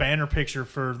 like, banner picture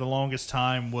for the longest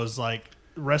time was, like,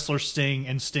 wrestler Sting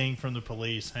and Sting from the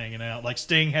Police hanging out. Like,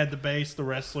 Sting had the bass, the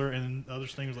wrestler, and the other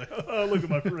Sting was like, oh, look at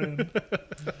my friend.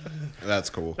 That's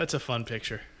cool. That's a fun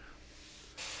picture.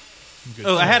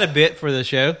 Oh, I had a bit for the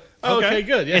show. Oh, Okay. okay,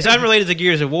 good. Yeah. It's unrelated to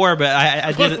Gears of War, but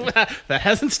I did That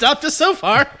hasn't stopped us so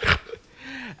far.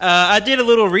 I did a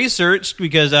little research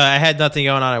because I had nothing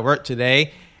going on at work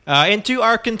today into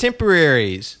our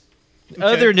contemporaries.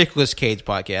 other Nicolas Cage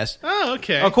podcasts. Oh,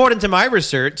 okay. According to my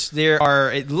research, there are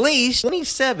at least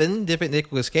 27 different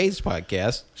Nicolas Cage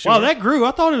podcasts. Wow, that grew.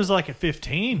 I thought it was like at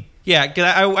 15. Yeah, cause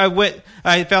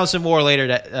I found some more later.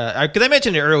 Because I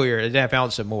mentioned it earlier, and then I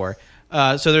found some more.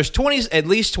 So there's at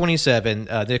least 27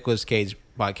 Nicolas Cage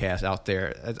podcasts out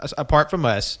there, apart from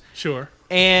us. Sure.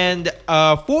 And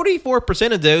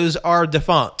 44% of those are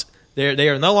defunct. They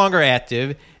are no longer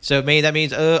active. So that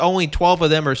means only 12 of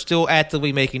them are still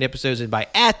actively making episodes. And by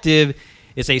active,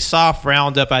 it's a soft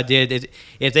roundup I did.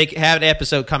 If they have an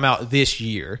episode come out this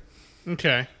year.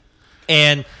 Okay.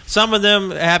 And some of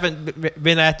them haven't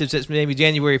been active since maybe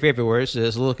January, February, so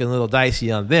it's looking a little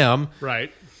dicey on them.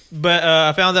 Right. But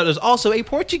I found out there's also a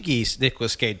Portuguese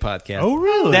Nicolas Cage podcast. Oh,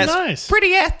 really? That's Nice.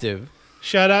 pretty active.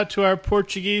 Shout out to our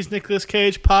Portuguese Nicolas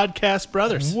Cage podcast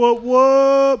brothers.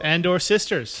 Whoop. And or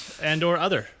sisters. And or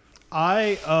other.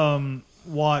 I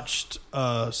watched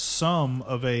some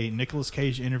of a Nicolas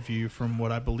Cage interview from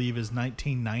what I believe is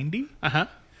 1990. Uh-huh.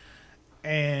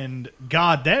 And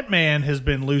God, that man has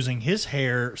been losing his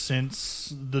hair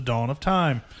since the dawn of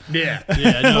time. Yeah.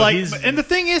 Yeah. No, And the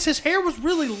thing is, his hair was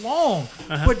really long.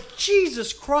 But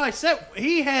Jesus Christ,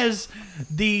 he has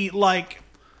the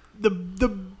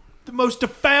most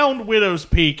defound widow's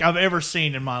peak I've ever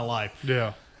seen in my life.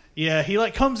 yeah. Yeah, he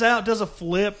comes out, does a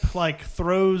flip,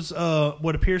 throws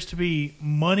what appears to be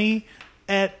money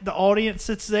at the audience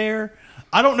that's there.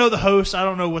 I don't know the host. I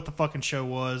don't know what the fucking show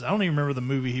was. I don't even remember the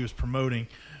movie he was promoting.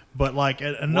 But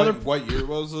at another What year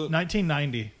was it?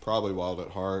 1990. Probably Wild at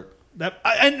Heart.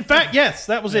 In fact, yes,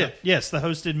 that was it. Yes, the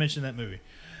host did mention that movie,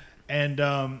 and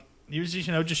he was just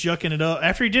yucking it up.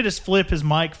 After he did his flip, his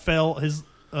mic fell. His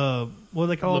what do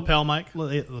they call Lapel mic.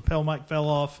 Lapel mic fell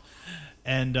off,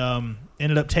 and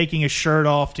ended up taking his shirt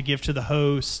off to give to the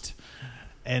host,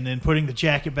 and then putting the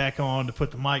jacket back on to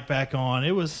put the mic back on.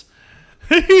 It was.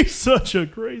 He's such a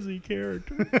crazy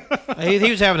character. He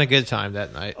was having a good time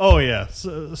that night. Oh yeah,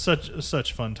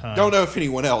 such fun time. Don't know if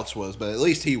anyone else was, but at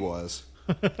least he was.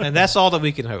 And that's all that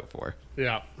we can hope for.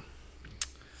 Yeah.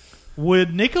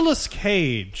 Would Nicolas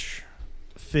Cage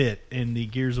fit in the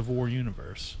Gears of War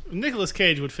universe? Nicolas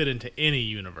Cage would fit into any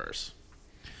universe.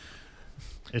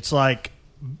 It's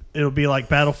it'll be like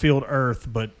Battlefield Earth,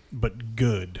 but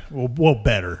good. Well,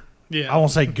 better. Yeah. I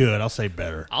won't say good. I'll say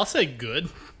better. I'll say good.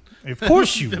 Of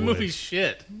course you The would. movie's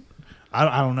shit.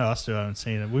 I don't know. I still haven't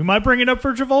seen it. We might bring it up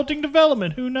for Travolting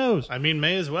Development. Who knows? I mean,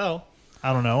 may as well.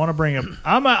 I don't know. I want to bring up.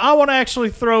 I want to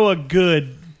actually throw a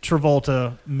good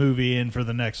Travolta movie in for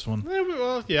the next one.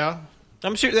 Well, yeah.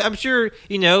 I'm sure.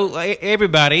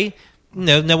 Everybody.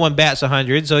 No one bats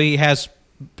 100, so he has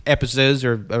episodes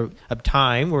or a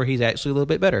time where he's actually a little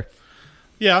bit better.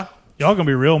 Yeah. Y'all gonna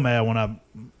be real mad when I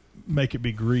make it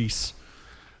be Grease.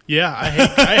 Yeah, I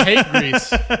hate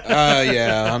Grease.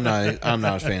 Yeah, I'm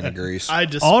not a fan of Grease. I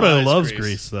despise Otto loves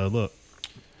Grease, though. Look.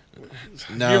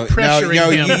 No, You're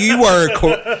pressuring him. you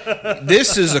are.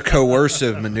 This is a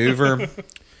coercive maneuver.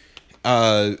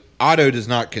 Otto does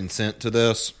not consent to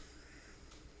this.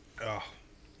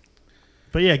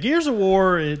 But yeah, Gears of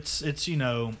War. It's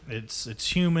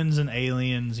humans and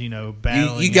aliens.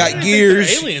 Battling. You got I think Gears.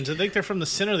 they're aliens. I think they're from the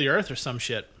center of the earth or some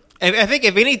shit. I think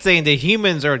if anything, the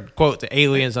humans are quote the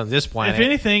aliens on this planet. If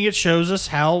anything, it shows us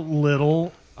how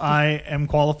little I am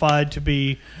qualified to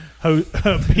be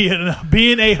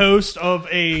being a host of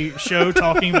a show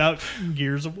talking about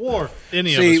Gears of War.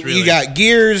 Any See, of us, really. you got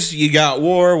Gears, you got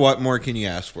War. What more can you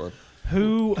ask for?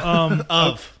 Who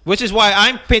Which is why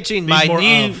I'm pitching my more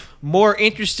new, of. more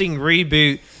interesting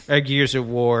reboot of Gears of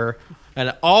War,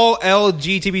 an all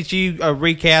LGBT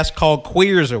recast called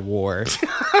Queers of War.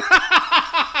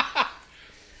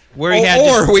 Where he had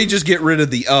Or we just get rid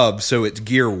of the so it's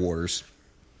Gear Wars.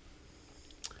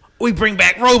 we bring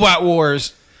back Robot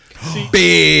Wars.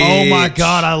 Big. Oh my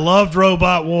God, I loved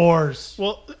Robot Wars.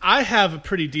 Well, I have a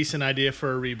pretty decent idea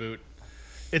for a reboot.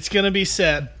 It's going to be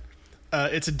set.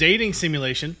 It's a dating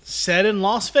simulation set in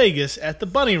Las Vegas at the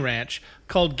Bunny Ranch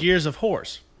called Gears of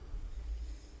Horse.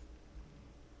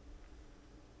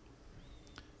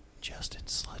 Justin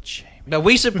slut shaming. Now,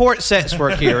 we support sex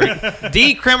work here.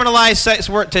 Decriminalize sex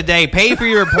work today. Pay for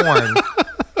your porn.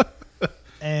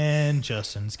 And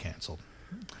Justin's canceled.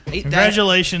 He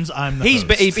Congratulations, pissed. He's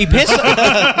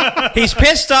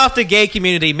pissed off the gay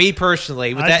community. Me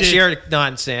personally, with I that did. shared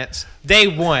nonsense. Day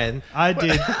one, I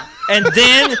did. and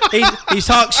then he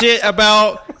talks shit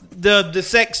about the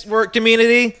sex work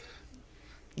community.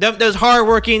 Those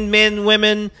hardworking men,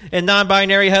 women, and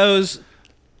non-binary hoes.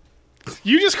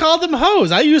 You just called them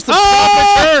hoes. I used the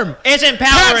proper term. It's That's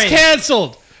empowering.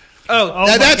 canceled. Oh,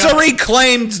 That's a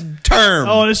reclaimed term.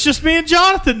 Oh, and it's just me and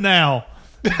Jonathan now.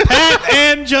 Pat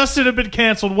and Justin have been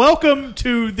canceled. Welcome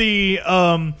to the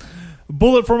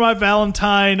Bullet for My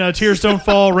Valentine Tears Don't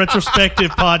Fall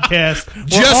retrospective podcast.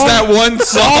 Just that one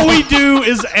song. All we do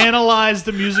is analyze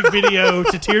the music video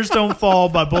to Tears Don't Fall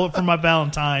by Bullet for My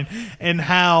Valentine and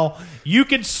how you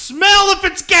can smell if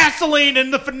it's gasoline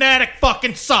and the Fanatic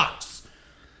fucking sucks.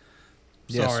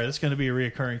 Yes. Sorry, that's going to be a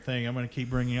reoccurring thing. I'm going to keep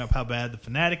bringing up how bad the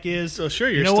Fanatic is. So sure,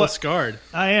 you're You know still what? scarred.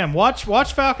 I am. Watch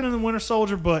Falcon and the Winter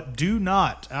Soldier, but do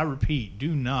not, I repeat,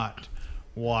 do not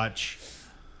watch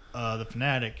the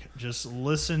Fanatic. Just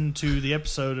listen to the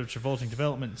episode of Travolting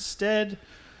Development instead.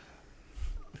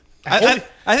 I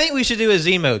think we should do a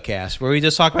Zemo cast where we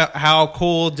just talk about how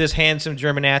cool this handsome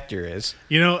German actor is.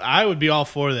 You know, I would be all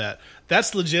for that.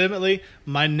 That's legitimately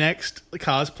my next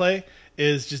cosplay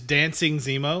is just dancing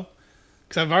Zemo.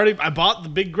 Because I bought the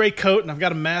big gray coat and I've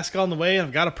got a mask on the way and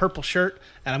I've got a purple shirt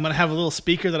and I'm going to have a little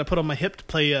speaker that I put on my hip to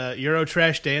play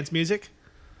Eurotrash dance music.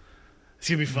 It's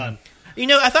going to be fun. You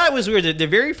know, I thought it was weird. The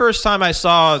very first time I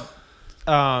saw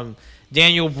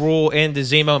Daniel Bruhl in the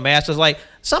Zemo mask, I was like,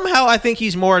 somehow I think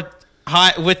he's more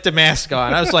hot with the mask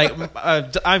on. I was like,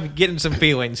 I'm getting some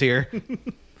feelings here.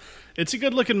 It's a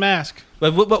good looking mask.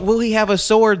 But will he have a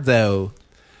sword, though?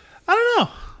 I don't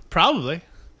know. Probably.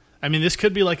 I mean, this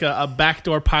could be like a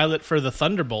backdoor pilot for the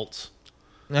Thunderbolts.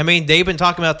 I mean, they've been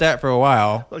talking about that for a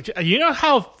while. Like, you know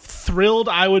how thrilled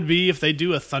I would be if they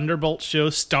do a Thunderbolt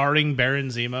show starring Baron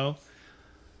Zemo?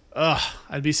 Ugh,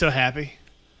 I'd be so happy.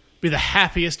 Be the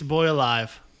happiest boy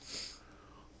alive.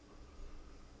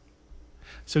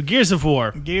 So, Gears of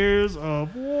War. Gears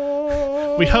of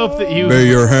War. We hope that you... May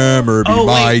your hammer be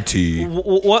mighty.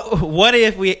 What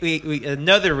if we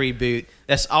another reboot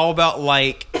that's all about,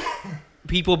 like,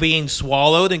 people being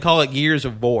swallowed and call it Gears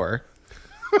of War?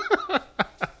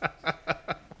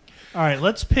 All right,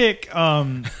 let's pick.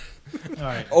 All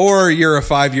right, Or you're a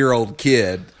 5-year-old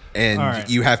kid and All right.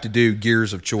 you have to do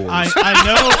Gears of Chores. I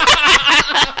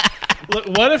know.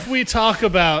 Look, what if we talk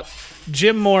about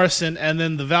Jim Morrison and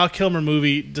then the Val Kilmer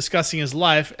movie discussing his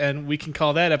life, and we can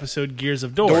call that episode Gears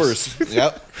of Doors?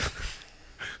 Yep.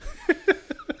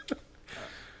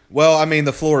 Well, I mean,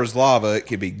 the floor is lava. It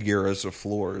could be Gears of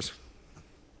Floors.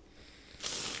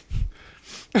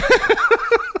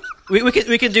 We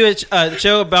could do a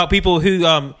show about people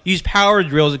who use power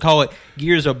drills and call it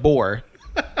Gears of Boar.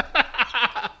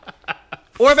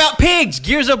 Or about pigs,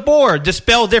 Gears of Boar, just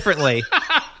spelled differently.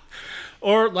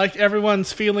 Or like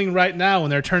everyone's feeling right now when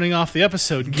they're turning off the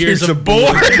episode, Gears of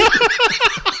Boar.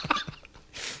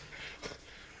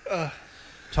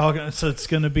 Talking. So it's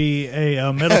going to be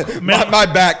a metal. My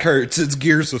back hurts. It's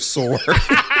Gears of Sore.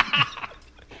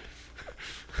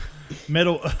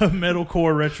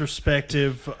 Metalcore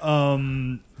retrospective.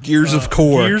 Gears of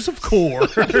Core. Gears of Core.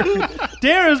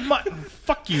 There is my.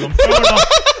 Fuck you. I'm throwing off.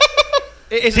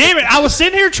 Damn it! I was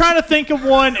sitting here trying to think of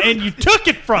one, and you took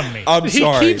it from me. I'm He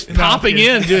sorry. keeps popping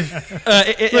in, dude.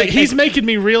 Look, he's making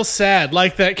me real sad,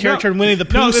 like that character in Winnie the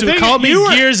Pooh No, the who thing called is, me you were-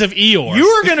 Gears of Eeyore. You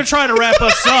were going to try to wrap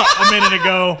us up a minute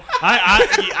ago.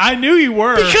 I knew you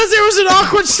were. because there was an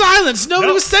awkward silence. Nobody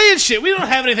Nope. was saying shit. We don't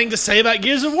have anything to say about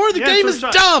Gears of War. The Yes, game we're is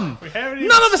trying- dumb. we haven't even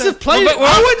None of us said- have played Well, it. but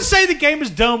I wouldn't say the game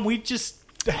is dumb. We just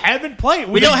haven't played it.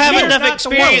 We don't have we're enough not the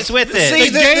experience worst. with it. See,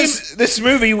 The game- this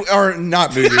movie, or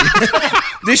not movie,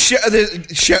 this show,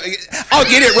 I'll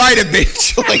get it right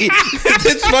eventually.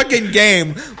 This fucking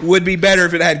game would be better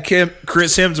if it had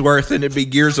Chris Hemsworth and it'd be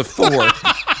Gears of Thor.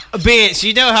 Bitch,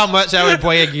 you know how much I would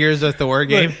play a Gears of Thor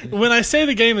game? Look, when I say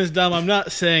the game is dumb, I'm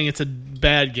not saying it's a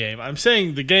bad game. I'm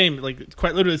saying the game, like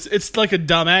quite literally, it's like a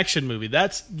dumb action movie.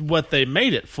 That's what they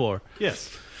made it for. Yes.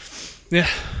 Yeah.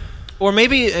 Or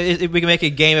maybe we can make a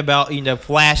game about,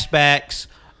 flashbacks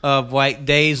of, like,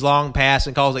 days long past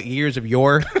and calls it Years of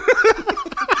Yore.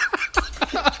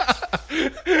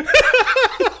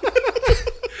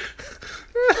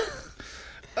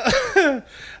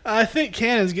 I think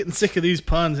Cannon's getting sick of these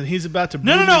puns, and he's about to.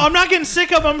 No. I'm not getting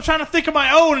sick of them. I'm trying to think of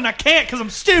my own, and I can't because I'm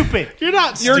stupid. You're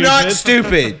not. You're stupid. not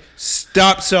stupid.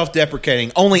 Stop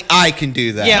self-deprecating. Only I can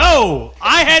do that. Yeah. No,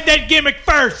 I had that gimmick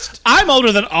first. I'm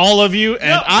older than all of you, and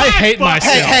No, I hate fuck.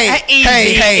 myself.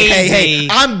 Hey.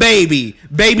 I'm baby.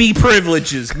 Baby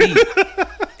privileges. Me.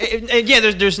 And yeah,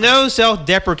 there's no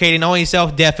self-deprecating, only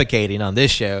self-defecating on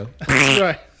this show.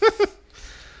 Right.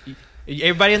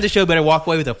 Everybody on the show better walk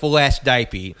away with a full-ass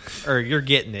diaper, or you're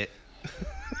getting it.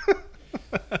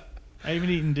 I haven't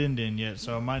eaten Din Din yet,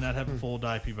 so I might not have a full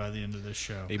diaper by the end of this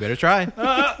show. You better try.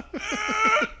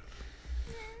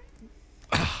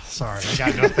 Sorry, I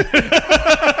got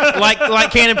nothing.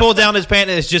 like Cannon pulled down his pants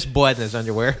and it's just blood in his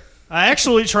underwear. I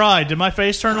actually tried. Did my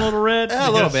face turn a little red?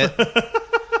 A little bit.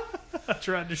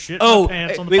 tried to shit Oh, my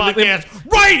pants on the we- podcast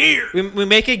right here. We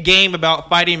make a game about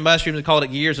fighting mushrooms and call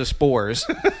it Gears of Spores.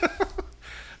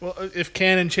 Well, if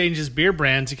Canon changes beer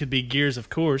brands, it could be Gears of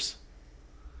Course.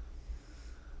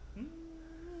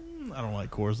 I don't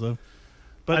like Coors though.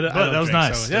 I But don't that was drink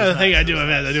nice. soda. Yeah, the thing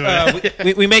I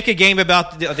do, We make a game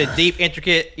about the deep,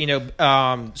 intricate,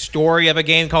 story of a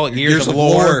game. Call it Gears of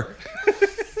War.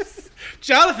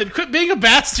 Jonathan, quit being a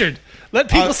bastard. Let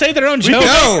people say their own jokes.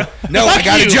 No, I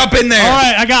got to jump in there. All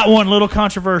right, I got one little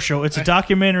controversial. It's a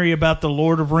documentary about the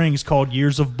Lord of Rings called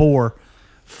Years of Bore.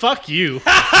 Fuck you.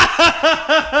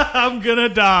 I'm gonna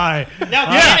die. Now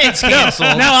it's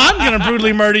canceled. Now I'm going to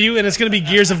brutally murder you, and it's going to be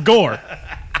Gears of Gore.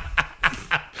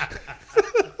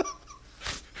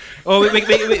 Well,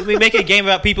 we make a game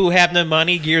about people who have no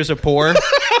money. Gears of Poor.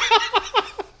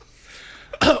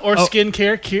 Or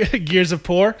skincare, Gears of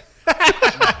Poor.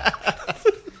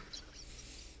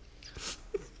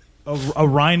 A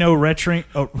rhino wrestling.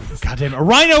 Oh, goddamn! A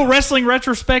rhino wrestling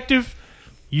retrospective.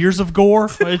 Years of Gore.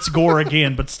 It's Gore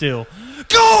again, but still.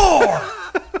 Gore.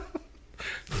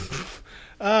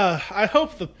 I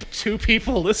hope the two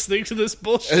people listening to this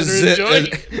bullshit Is are it- enjoying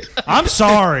it. I'm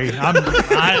sorry.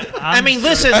 I mean,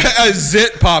 listen. A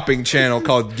zit popping channel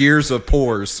called Gears of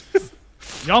Pores.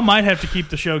 Y'all might have to keep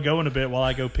the show going a bit while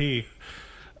I go pee.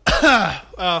 Well,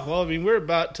 I mean, we're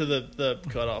about to the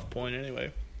cutoff point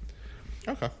anyway.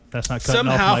 Okay. That's not cutting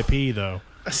Somehow- off my pee though.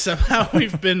 Somehow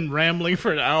we've been rambling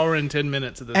for an hour and 10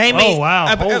 minutes at this Hey, point. man, Oh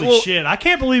wow! Holy well, shit! I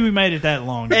can't believe we made it that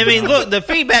long. I mean, look, the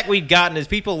feedback we've gotten is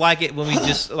people like it when we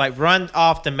just run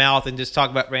off the mouth and just talk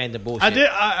about random bullshit.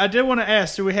 I did want to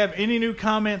ask: do we have any new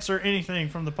comments or anything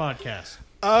from the podcast?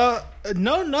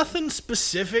 No, nothing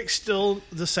specific. Still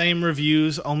the same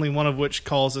reviews, only one of which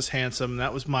calls us handsome.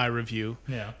 That was my review.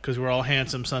 Yeah. Because we're all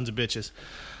handsome sons of bitches.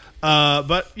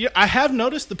 But yeah, I have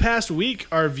noticed the past week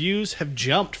our views have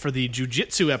jumped for the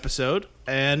Jiu-Jitsu episode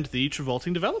and the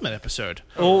Travolting Development episode.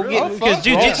 Because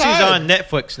Jiu-Jitsu's on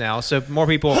Netflix now, so more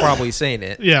people are probably seeing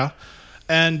it. Yeah.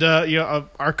 And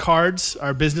our cards,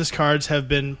 our business cards, have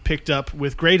been picked up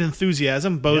with great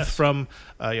enthusiasm, both Yes. from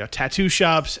tattoo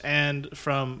shops and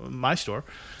from my store.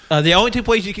 The only two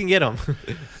places you can get them.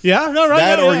 Yeah, no, right.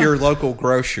 That yeah, or yeah. your local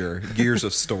grocer, Gears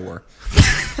of Store.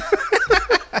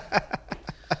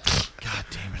 God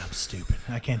damn it! I'm stupid.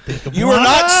 I can't think of. You one. are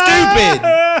not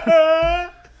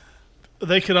stupid.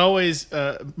 They could always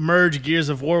merge Gears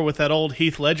of War with that old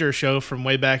Heath Ledger show from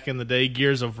way back in the day,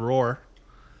 Gears of Roar.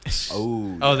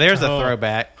 Oh, there's a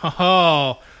throwback.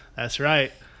 Oh, that's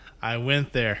right. I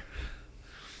went there.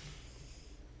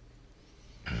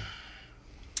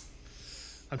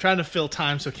 I'm trying to fill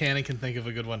time so Cannon can think of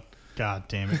a good one. God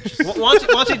damn it! Just- Why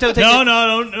don't you take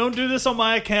No, don't do this on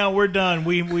my account. We're done.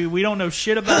 We don't know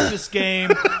shit about this game.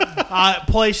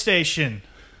 PlayStation.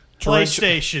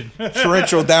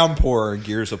 Torrential downpour and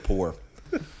Gears of Poor.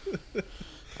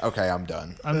 Okay, I'm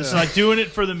done. I'm just like doing it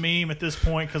for the meme at this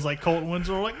point because like Colton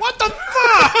Winslow are like, what the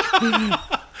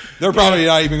fuck? They're probably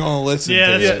not even going to listen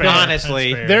Yeah, to that's it. fair.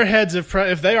 honestly. That's fair. Their heads have,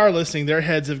 if they are listening, their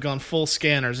heads have gone full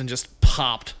scanners and just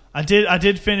popped. I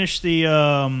did finish the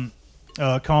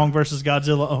Kong versus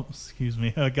Godzilla. Oh, excuse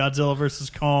me, Godzilla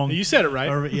versus Kong. You said it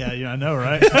right. Yeah, I know,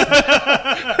 right?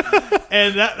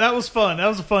 And that was fun. That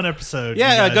was a fun episode.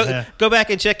 Yeah, you guys. go back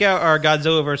and check out our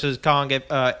Godzilla vs. Kong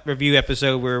review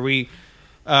episode where we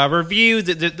review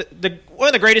the one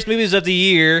of the greatest movies of the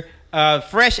year,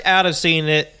 fresh out of seeing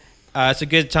it. It's a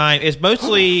good time. It's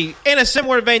mostly in a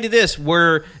similar vein to this,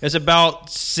 where it's about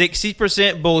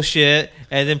 60% bullshit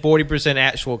and then 40%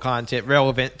 actual content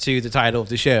relevant to the title of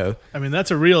the show. I mean,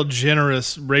 that's a real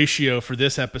generous ratio for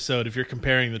this episode if you're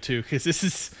comparing the two, because this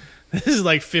is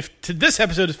like this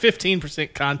episode is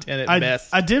 15% content at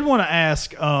best. I did want to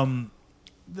ask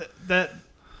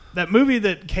that movie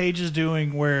that Cage is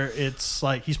doing where it's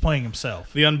like he's playing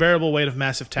himself. The Unbearable Weight of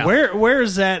Massive Talent. Where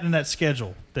is that in that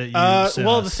schedule that you sent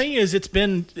Well, us? the thing is, it's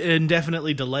been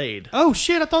indefinitely delayed. Oh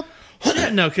shit! I thought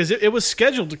No, because it was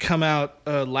scheduled to come out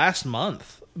last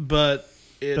month, but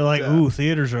they're like, ooh,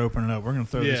 theaters are opening up. We're gonna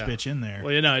throw this yeah. bitch in there.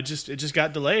 Well, it just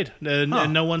got delayed,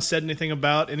 and no one said anything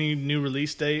about any new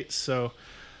release dates. So,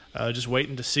 just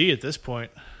waiting to see at this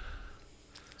point.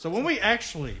 So when we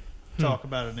actually talk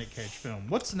about a Nick Cage film,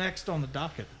 what's next on the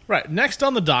docket? Right, next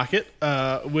on the docket,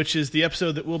 which is the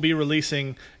episode that we'll be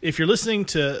releasing. If you're listening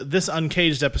to this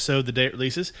Uncaged episode the day it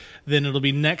releases, then it'll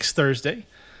be next Thursday.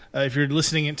 If you're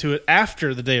listening to it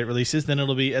after the day it releases, then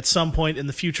it'll be at some point in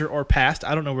the future or past.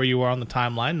 I don't know where you are on the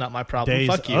timeline. Not my problem. Days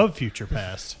Fuck you. of Future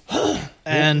Past.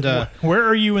 And Where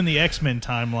are you in the X-Men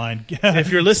timeline?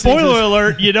 if you're listening, Spoiler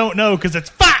alert, you don't know because it's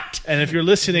fact. and if you're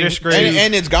listening, You're screwed.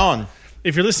 And it's gone.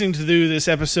 If you're listening to this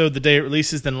episode the day it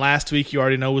releases, then last week you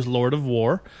already know was Lord of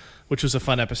War, which was a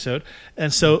fun episode.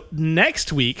 And so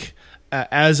next week,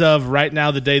 as of right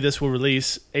now, the day this will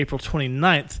release, April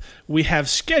 29th, we have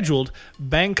scheduled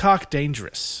Bangkok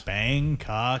Dangerous.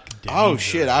 Bangkok Dangerous. Oh,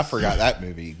 shit. I forgot that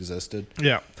movie existed.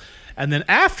 Yeah. And then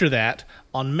after that,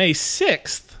 on May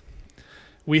 6th,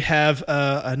 we have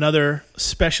another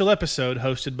special episode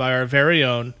hosted by our very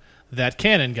own That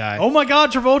Canon Guy. Oh my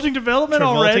God, Travolting Development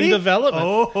already? Development.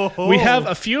 Oh. We have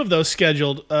a few of those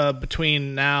scheduled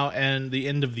between now and the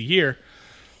end of the year.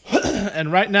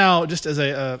 And right now, just as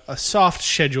a soft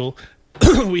schedule,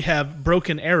 we have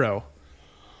Broken Arrow.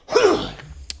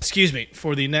 Excuse me,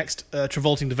 for the next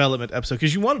Travolting Development episode,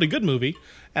 because you wanted a good movie,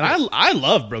 and I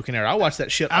love Broken Arrow. I watch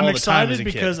that shit all the time as a I'm excited kid.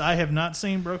 because I have not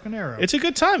seen Broken Arrow. It's a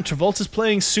good time. Travolta's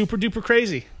playing super duper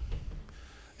crazy.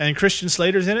 And Christian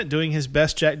Slater's in it doing his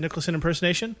best Jack Nicholson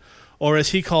impersonation, or as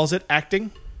he calls it,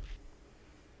 acting.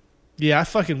 Yeah, I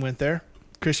fucking went there.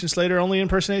 Christian Slater only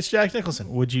impersonates Jack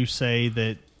Nicholson. Would you say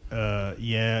that,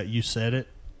 yeah, you said it?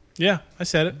 Yeah, I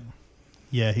said it.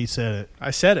 Yeah, he said it. I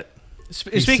said it.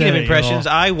 Speaking said of it, impressions,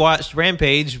 y'all. I watched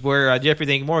Rampage where Jeffrey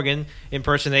Dean Morgan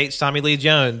impersonates Tommy Lee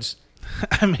Jones,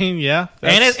 I mean, yeah.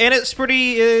 and it's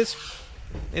pretty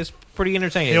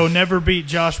entertaining. He'll never beat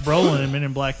Josh Brolin in Men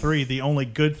in Black 3, the only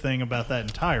good thing about that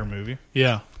entire movie.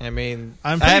 Yeah. I mean,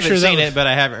 I'm I pretty haven't sure that seen was- it, but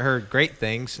I haven't heard great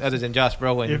things other than Josh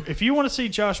Brolin. If you want to see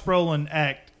Josh Brolin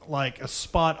act like a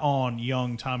spot-on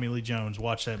young Tommy Lee Jones,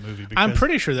 watch that movie. Because I'm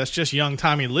pretty sure that's just young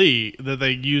Tommy Lee that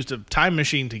they used a time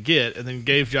machine to get and then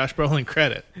gave Josh Brolin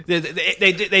credit.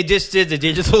 They just did the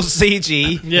digital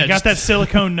CG. Yeah, They got that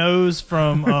silicone nose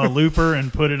from Looper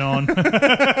and put it on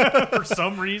for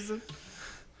some reason.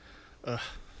 So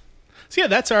yeah,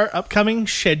 that's our upcoming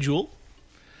schedule.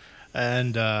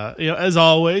 And as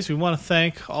always, we want to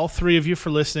thank all three of you for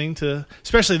listening to,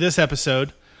 especially this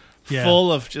episode, Yeah.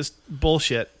 full of just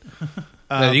bullshit.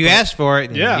 You asked for it,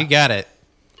 and Yeah. you got it.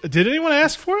 Did anyone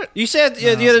ask for it? You said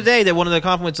the other day that one of the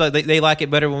compliments they like it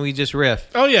better when we just riff.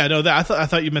 Oh yeah, no. I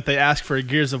thought you meant they asked for a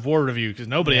Gears of War review because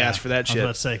nobody asked for that I was shit.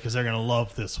 about to say, because they're going to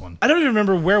love this one. I don't even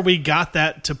remember where we got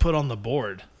that to put on the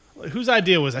board. Like, whose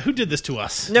idea was that? Who did this to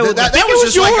us? No, That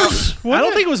was just like I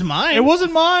don't think it was mine. It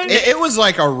wasn't mine. it was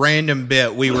like a random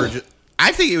bit. We were just,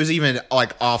 I think it was even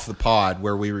like off the pod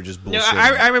where we were just bullshitting. No,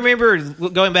 I remember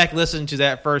going back and listening to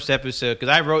that first episode because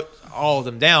I wrote all of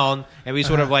them down and we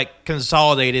sort of like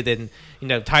consolidated and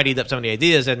tidied up some of the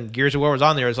ideas. And Gears of War was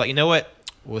on there. It's like, you know what?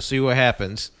 We'll see what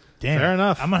happens. Damn Fair it.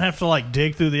 enough. I'm going to have to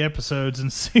dig through the episodes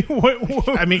and see what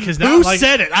I mean, because now who like,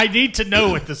 said it. I need to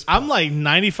know at this point. I'm like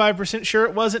 95% sure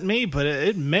it wasn't me, but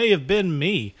it may have been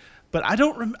me. But I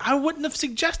don't. I wouldn't have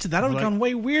suggested that. I would have gone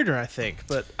way weirder, I think.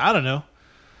 But I don't know.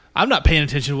 I'm not paying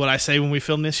attention to what I say when we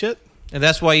film this shit. And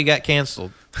that's why you got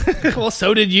canceled. Well,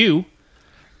 so did you.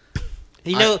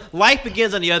 Life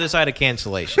begins on the other side of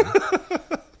cancellation.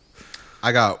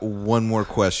 I got one more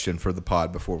question for the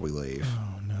pod before we leave.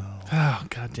 Oh,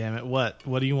 God damn it. What?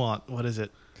 What do you want? What is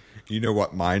it? You know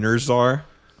what miners are?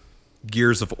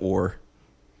 Gears of Ore.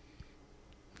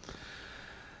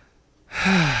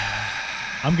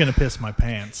 I'm going to piss my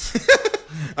pants.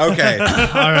 Okay.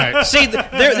 All right. See,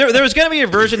 there was going to be a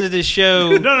version of this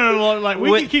show No. We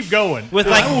With- can keep going. with,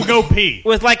 I will go pee.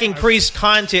 with increased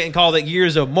content and called it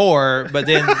Years of More, but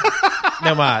then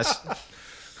no mas.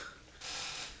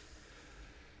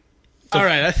 All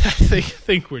right. I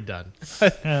think we're done.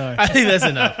 I think that's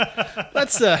enough.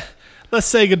 Let's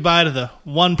say goodbye to the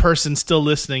one person still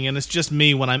listening, and it's just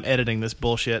me when I'm editing this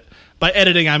bullshit. By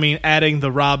editing, I mean adding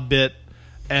the Rob bit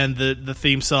and the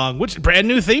theme song, which brand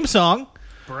new theme song.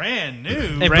 Brand new.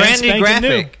 And brand new spanking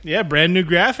graphic. Yeah, brand new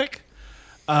graphic.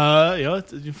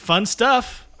 It's fun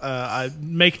stuff. I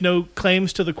make no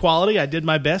claims to the quality. I did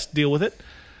my best. Deal with it.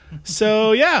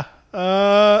 So yeah,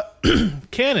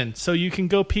 Canon. So you can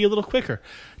go pee a little quicker.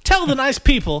 Tell the nice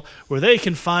people where they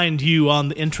can find you on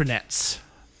the intranets.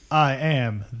 I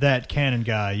am That Canon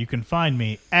Guy. You can find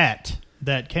me at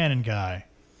That Canon Guy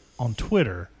on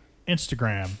Twitter,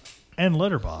 Instagram, and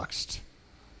Letterboxd.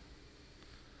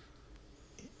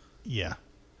 Yeah.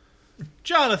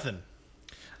 Jonathan.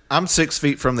 I'm 6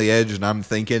 feet from the edge and I'm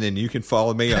thinking, and you can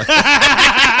follow me. You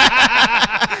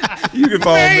can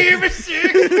follow me.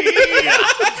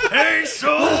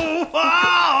 so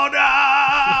far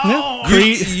down.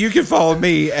 You can follow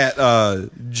me at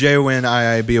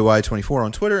JONIIBOY24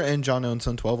 on Twitter and John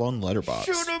Owenson 12 on Letterboxd.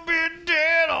 Should have been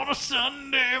dead on a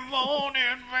Sunday morning,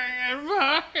 man.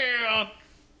 My head.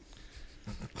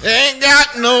 Ain't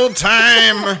got no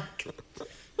time.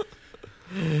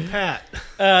 Pat.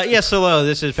 Yes, hello.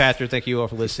 This is Patrick. Thank you all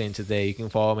for listening today. You can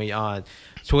follow me on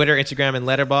Twitter, Instagram, and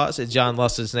Letterboxd at John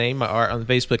Luss's Name. My art on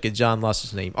Facebook at John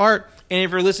Luss's Name Art. And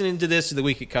if you're listening to this the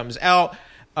week it comes out,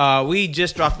 we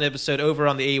just dropped an episode over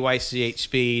on the AYCH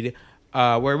feed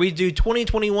where we do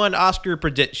 2021 Oscar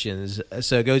predictions.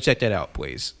 So go check that out,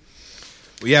 please.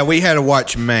 Yeah, we had to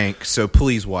watch Mank, so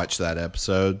please watch that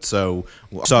episode. So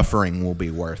suffering will be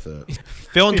worth it.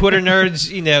 Film Twitter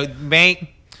nerds, Mank.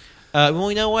 Well,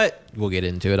 you know what? We'll get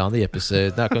into it on the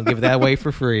episode. Not going to give that away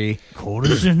for free.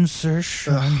 Quarters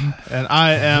insertion. And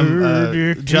I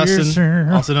am Justin,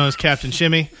 also known as Captain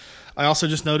Shimmy. I also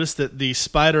just noticed that the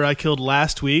spider I killed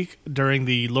last week during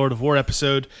the Lord of War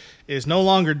episode is no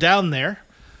longer down there.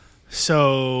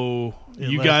 So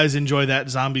you guys enjoy that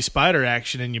zombie spider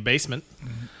action in your basement.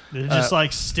 Did it just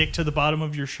stick to the bottom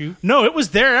of your shoe? No, it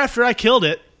was there after I killed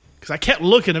it because I kept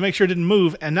looking to make sure it didn't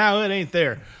move, and now it ain't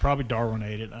there. Probably Darwin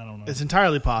ate it. I don't know. It's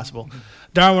entirely possible.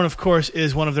 Darwin, of course,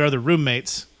 is one of their other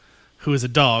roommates, who is a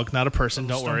dog, not a person.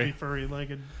 Don't worry.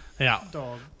 Furry-legged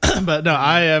dog. But no,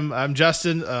 I'm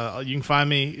Justin. You can find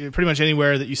me pretty much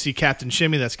anywhere that you see Captain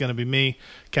Shimmy. That's going to be me.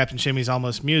 Captain Shimmy's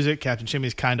Almost Music. Captain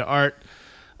Shimmy's Kinda Art.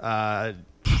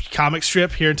 Comic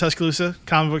strip here in Tuscaloosa.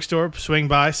 Comic book store. Swing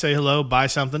by, say hello, buy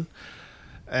something.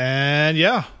 And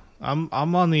yeah, I'm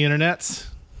on the internet.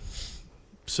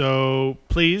 So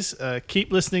please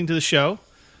keep listening to the show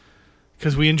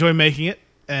because we enjoy making it.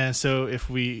 And so if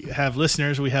we have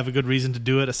listeners, we have a good reason to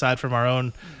do it aside from our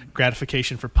own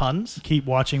gratification for puns. Keep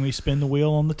watching me spin the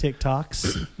wheel on the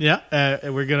TikToks. Yeah,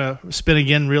 we're going to spin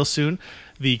again real soon.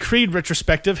 The Creed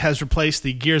retrospective has replaced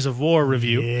the Gears of War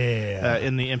review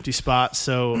in the empty spot.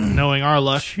 So knowing our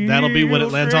luck, that'll be what it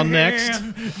lands on next.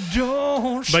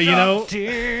 But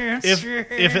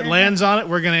if it lands on it,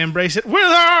 we're going to embrace it with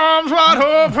arms wide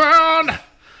open.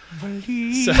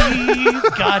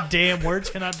 Goddamn, words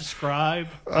cannot describe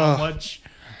how much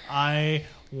I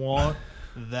want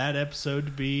that episode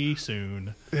to be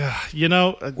soon.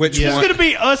 Which It's one? going to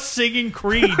be us singing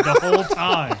Creed the whole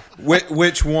time.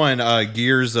 Which one?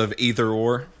 Gears of Either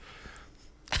Or?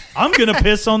 I'm going to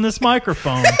piss on this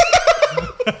microphone.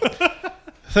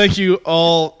 Thank you,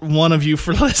 all one of you,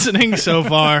 for listening so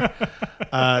far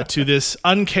to this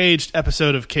uncaged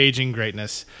episode of Caging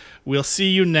Greatness. We'll see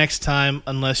you next time,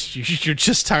 unless you're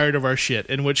just tired of our shit,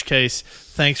 in which case,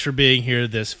 thanks for being here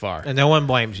this far. And no one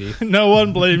blames you. No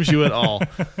one blames you at all.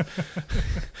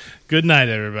 Good night,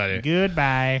 everybody.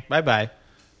 Goodbye. Bye-bye.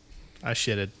 I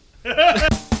shitted.